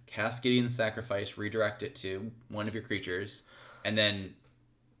graveyard, cast Gideon's Sacrifice, redirect it to one of your creatures, and then,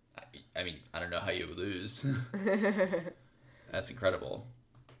 I mean, I don't know how you would lose. That's incredible.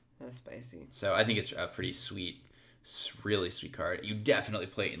 That's spicy. So I think it's a pretty sweet, really sweet card. You definitely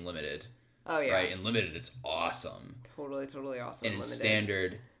play it in limited. Oh yeah. Right, in limited it's awesome. Totally awesome. And in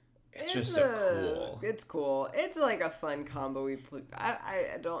standard, it's just so cool. It's cool. It's like a fun combo. We play.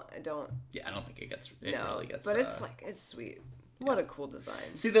 I don't. Yeah, I don't think it No, really gets. But it's sweet. What a cool design.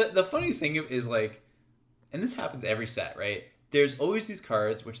 See, the funny thing is like, and this happens every set, right? There's always these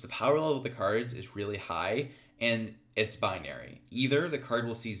cards which the power level of the cards is really high, and it's binary. Either the card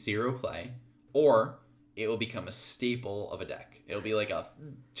will see 0 play, or it will become a staple of a deck. It'll be like a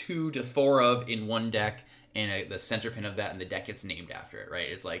 2 to 4 of in one deck, and the center pin of that, and the deck gets named after it, right?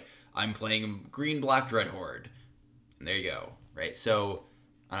 It's like, I'm playing green-black Dreadhorde, and there you go, right? So,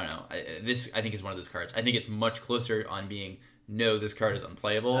 I don't know. This, I think, is one of those cards. I think it's much closer on being, no, this card is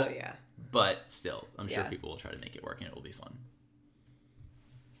unplayable. Oh, yeah. But still, I'm sure people will try to make it work, and it will be fun.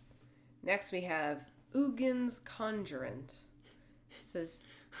 Next, we have Ugin's Conjurant. It says...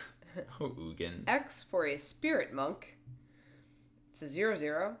 Oh, Ugin. X for a Spirit Monk. It's a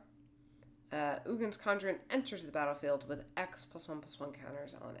 0/0. Ugin's Conjurant enters the battlefield with X +1/+1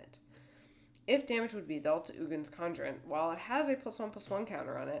 counters on it. If damage would be dealt to Ugin's Conjurant, while it has a +1/+1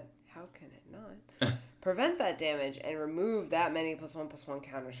 counter on it, how can it not? Prevent that damage and remove that many +1/+1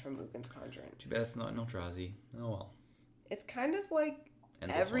 counters from Ugin's Conjurant. Too bad it's not an Eldrazi. Oh well. It's kind of like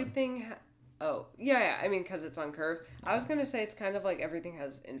And everything... Oh, yeah, I mean, because it's on curve. I was going to say it's kind of like everything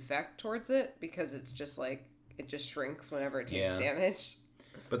has infect towards it, because it's just like, it just shrinks whenever it takes damage.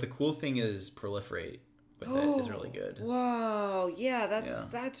 But the cool thing is Proliferate with it is really good. Whoa, yeah,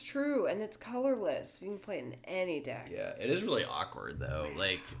 that's true. And it's colorless. You can play it in any deck. Yeah, it is really awkward, though.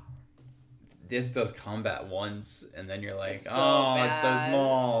 Like, this does combat once, and then you're like, it's so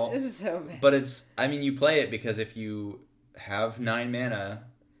small. It's so bad. But you play it because if you have 9 mana...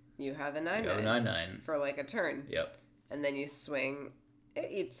 You have a 9/9. You have a 9/9. For like a turn. Yep. And then you swing. It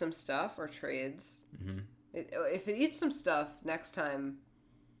eats some stuff or trades. Mm-hmm. If it eats some stuff, next time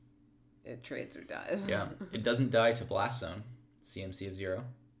it trades or dies. Yeah. It doesn't die to Blast Zone. CMC of 0.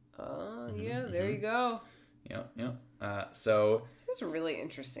 Oh, yeah. There you go. Yeah. So... This is a really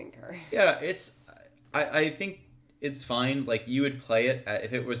interesting card. Yeah, it's... I think it's fine. Like, you would play it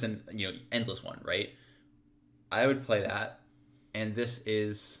if it was an, Endless one, right? I would play that. And this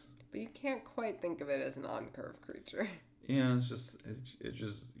is... But you can't quite think of it as an on-curve creature. Yeah, it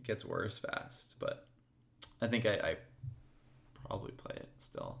just gets worse fast. But I think I probably play it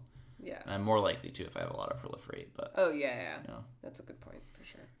still. Yeah. And I'm more likely to if I have a lot of Proliferate. But oh, yeah. That's a good point, for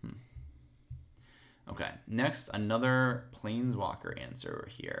sure. Okay, next, another Planeswalker answer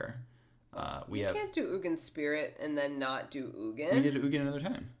here. You can't do Ugin Spirit and then not do Ugin. We did Ugin another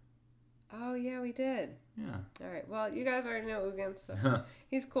time. Oh, yeah, we did. Yeah. All right. Well, you guys already know Ugin, so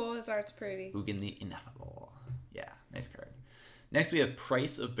he's cool. His art's pretty. Ugin the Ineffable. Yeah, nice card. Next, we have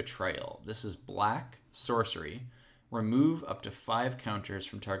Price of Betrayal. This is black sorcery. Remove up to 5 counters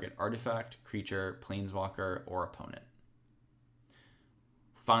from target artifact, creature, planeswalker, or opponent.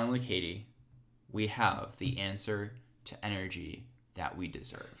 Finally, Katie, we have the answer to energy that we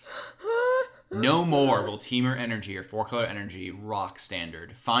deserve. No more will Temur Energy or 4-color energy rock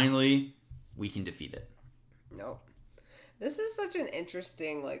standard. Finally, we can defeat it. Nope. This is such an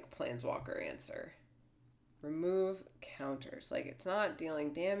interesting, Planeswalker answer. Remove counters. It's not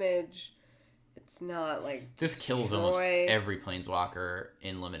dealing damage. It's not, This kills almost every Planeswalker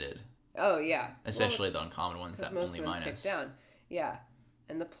in Limited. Oh, yeah. Especially the uncommon ones that most only of them minus. Tick down. Yeah.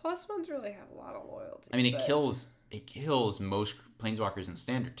 And the plus ones really have a lot of loyalty. I mean, it kills most Planeswalkers in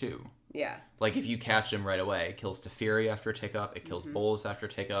Standard, too. Yeah. Like, if you catch him right away, it kills Teferi after a tick up, it kills Bolas after a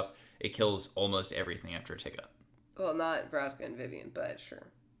tick up, it kills almost everything after a tick up. Well, not Vraska and Vivian, but sure.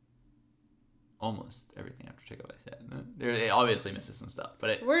 Almost everything after tick up, I said. It obviously misses some stuff,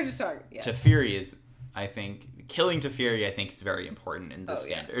 but we're just talking, Teferi is, I think, killing Teferi, I think, is very important in this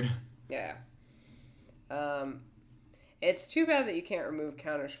standard. Yeah. It's too bad that you can't remove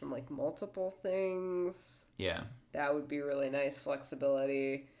counters from, like, multiple things. Yeah. That would be really nice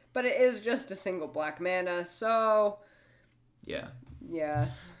flexibility. But it is just a single black mana, so... Yeah. Yeah.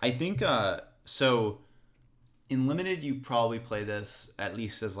 I think, so... In Limited, you probably play this at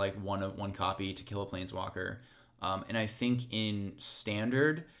least as, like, one copy to kill a Planeswalker. And I think in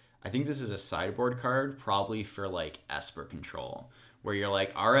Standard, I think this is a sideboard card, probably for, like, Esper control. Where you're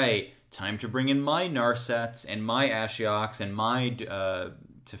like, all right, time to bring in my Narsets and my Ashioks and my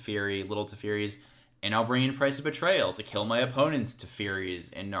Teferi, little Teferis, and I'll bring in Price of Betrayal to kill my opponent's Teferis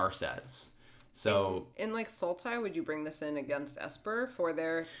and Narsets. So in like Sultai, would you bring this in against Esper for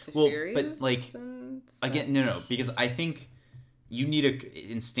their Well, Teferis? but like again, no, because I think you need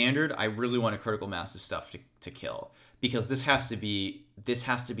in Standard. I really want a critical mass of stuff to kill, because this has to be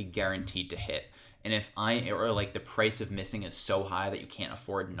guaranteed to hit. And if the price of missing is so high that you can't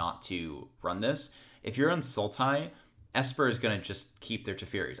afford not to run this, if you're on Sultai, Esper is going to just keep their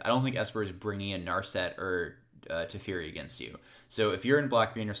Teferis. I don't think Esper is bringing in Narset or Teferi against you. So if you're in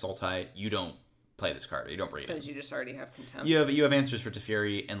Black, Green, or Sultai, you don't play this card. You don't bring it in. Because you just already have Contempt. You have answers for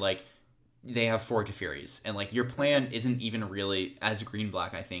Teferi, and like they have 4 Teferis. And like your plan isn't even really, as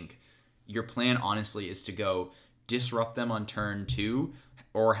Green-Black, I think, your plan honestly is to go disrupt them on turn 2,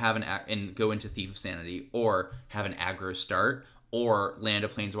 or have and go into Thief of Sanity, or have an aggro start, or land a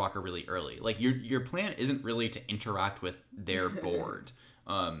Planeswalker really early. Like your plan isn't really to interact with their board.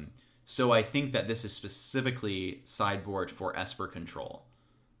 So I think that this is specifically sideboard for Esper control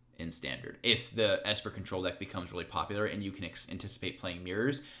in Standard. If the Esper control deck becomes really popular and you can anticipate playing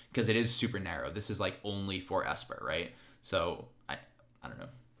mirrors, because it is super narrow. This is like only for Esper, right? So I don't know.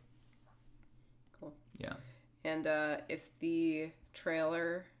 Cool. Yeah. And if the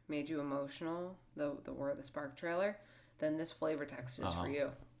trailer made you emotional, the War of the Spark trailer, then this flavor text is for you.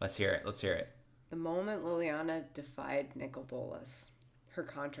 Let's hear it. The moment Liliana defied Nicol Bolas, her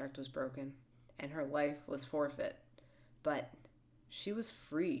contract was broken and her life was forfeit. But she was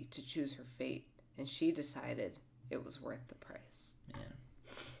free to choose her fate, and she decided it was worth the price. Man.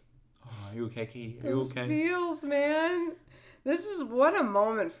 Oh, are you okay, Katie? Are you okay? Feels, man. This is what a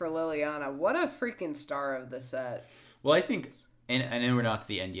moment for Liliana. What a freaking star of the set. Well, I think, and I know we're not to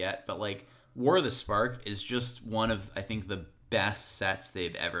the end yet, but like War of the Spark is just one of, I think, the best sets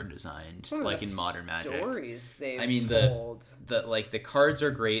they've ever designed, like in Modern Magic. Stories they've told. The cards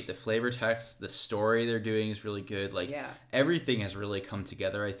are great, the flavor text, the story they're doing is really good. Like everything has really come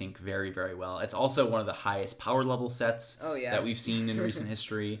together, I think, very, very well. It's also one of the highest power level sets that we've seen in recent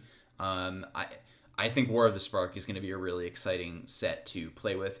history. I think War of the Spark is going to be a really exciting set to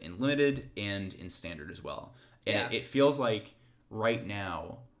play with in Limited and in Standard as well. And it feels like right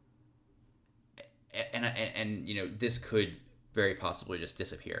now, and you know, this could very possibly just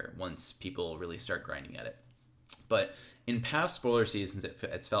disappear once people really start grinding at it. But in past spoiler seasons,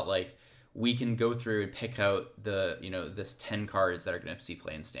 it's felt like we can go through and pick out this 10 cards that are going to see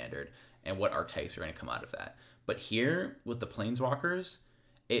play in Standard and what archetypes are going to come out of that. But here with the Planeswalkers,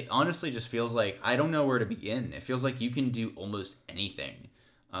 it honestly just feels like I don't know where to begin. It feels like you can do almost anything.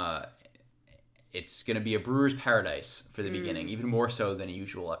 It's going to be a brewer's paradise for the beginning, even more so than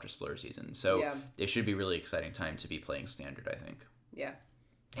usual after spoiler season. So it should be a really exciting time to be playing Standard, I think. Yeah.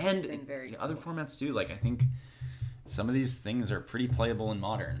 And other formats too. Like I think some of these things are pretty playable in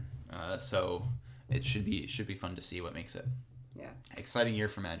Modern. So it should be fun to see what makes it. Yeah. Exciting year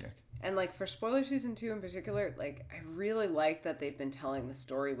for Magic. And like for spoiler season 2 in particular, like I really like that they've been telling the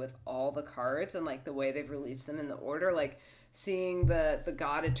story with all the cards and like the way they've released them in the order, like seeing the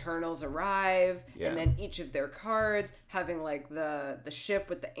God Eternals arrive and then each of their cards having like the ship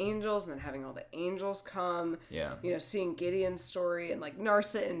with the angels and then having all the angels come. Yeah. You know, seeing Gideon's story and like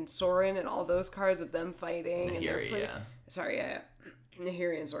Narset and Sorin and all those cards of them fighting. Nahiri,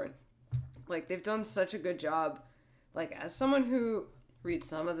 Nahiri and Sorin. Like they've done such a good job. Like as someone who reads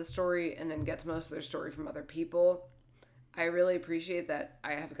some of the story and then gets most of their story from other people, I really appreciate that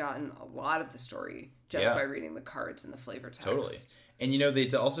I have gotten a lot of the story just by reading the cards and the flavor text. Totally. And you know, they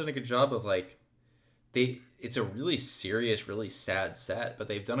also done a good job of like it's a really serious, really sad set, but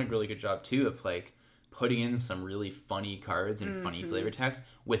they've done a really good job too of like putting in some really funny cards and funny flavor text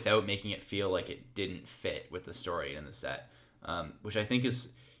without making it feel like it didn't fit with the story in the set. Which I think is,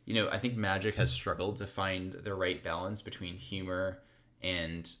 you know, I think Magic has struggled to find the right balance between humor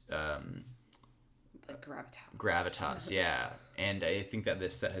Like Gravitas, yeah. And I think that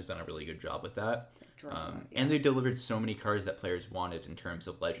this set has done a really good job with that. Drama, And they delivered so many cards that players wanted in terms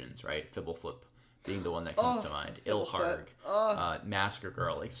of legends, right? Fibbleflip being the one that comes to mind. Ilharg, Massacre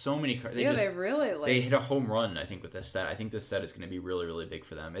Girl, like so many cards. They really like... They hit a home run, I think, with this set. I think this set is going to be really, really big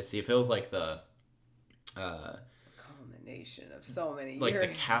for them. It feels like the... culmination of so many years. Like the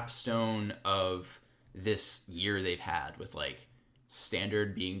capstone of this year they've had with like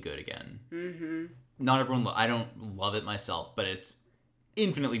Standard being good again. Mm-hmm. Not everyone... I don't love it myself, but it's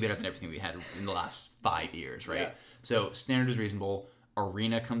infinitely better than everything we had in the last 5 years, right? Yeah. So Standard is reasonable.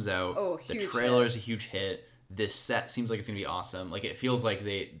 Arena comes out. The trailer is a huge hit. This set seems like it's gonna be awesome. Like it feels like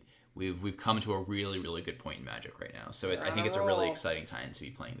we've come to a really, really good point in Magic right now. So I think it's a really exciting time to be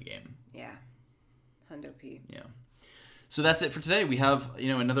playing the game. Yeah. Hundo P. Yeah. So that's it for today. We have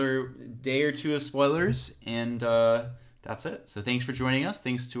another day or two of spoilers, and that's it. So thanks for joining us.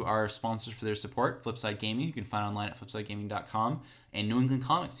 Thanks to our sponsors for their support. Flipside Gaming, you can find online at flipsidegaming.com, and New England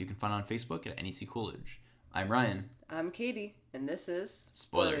Comics, you can find on Facebook at NEC Coolidge. I'm Ryan. I'm Katie, and this is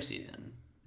Spoiler Season.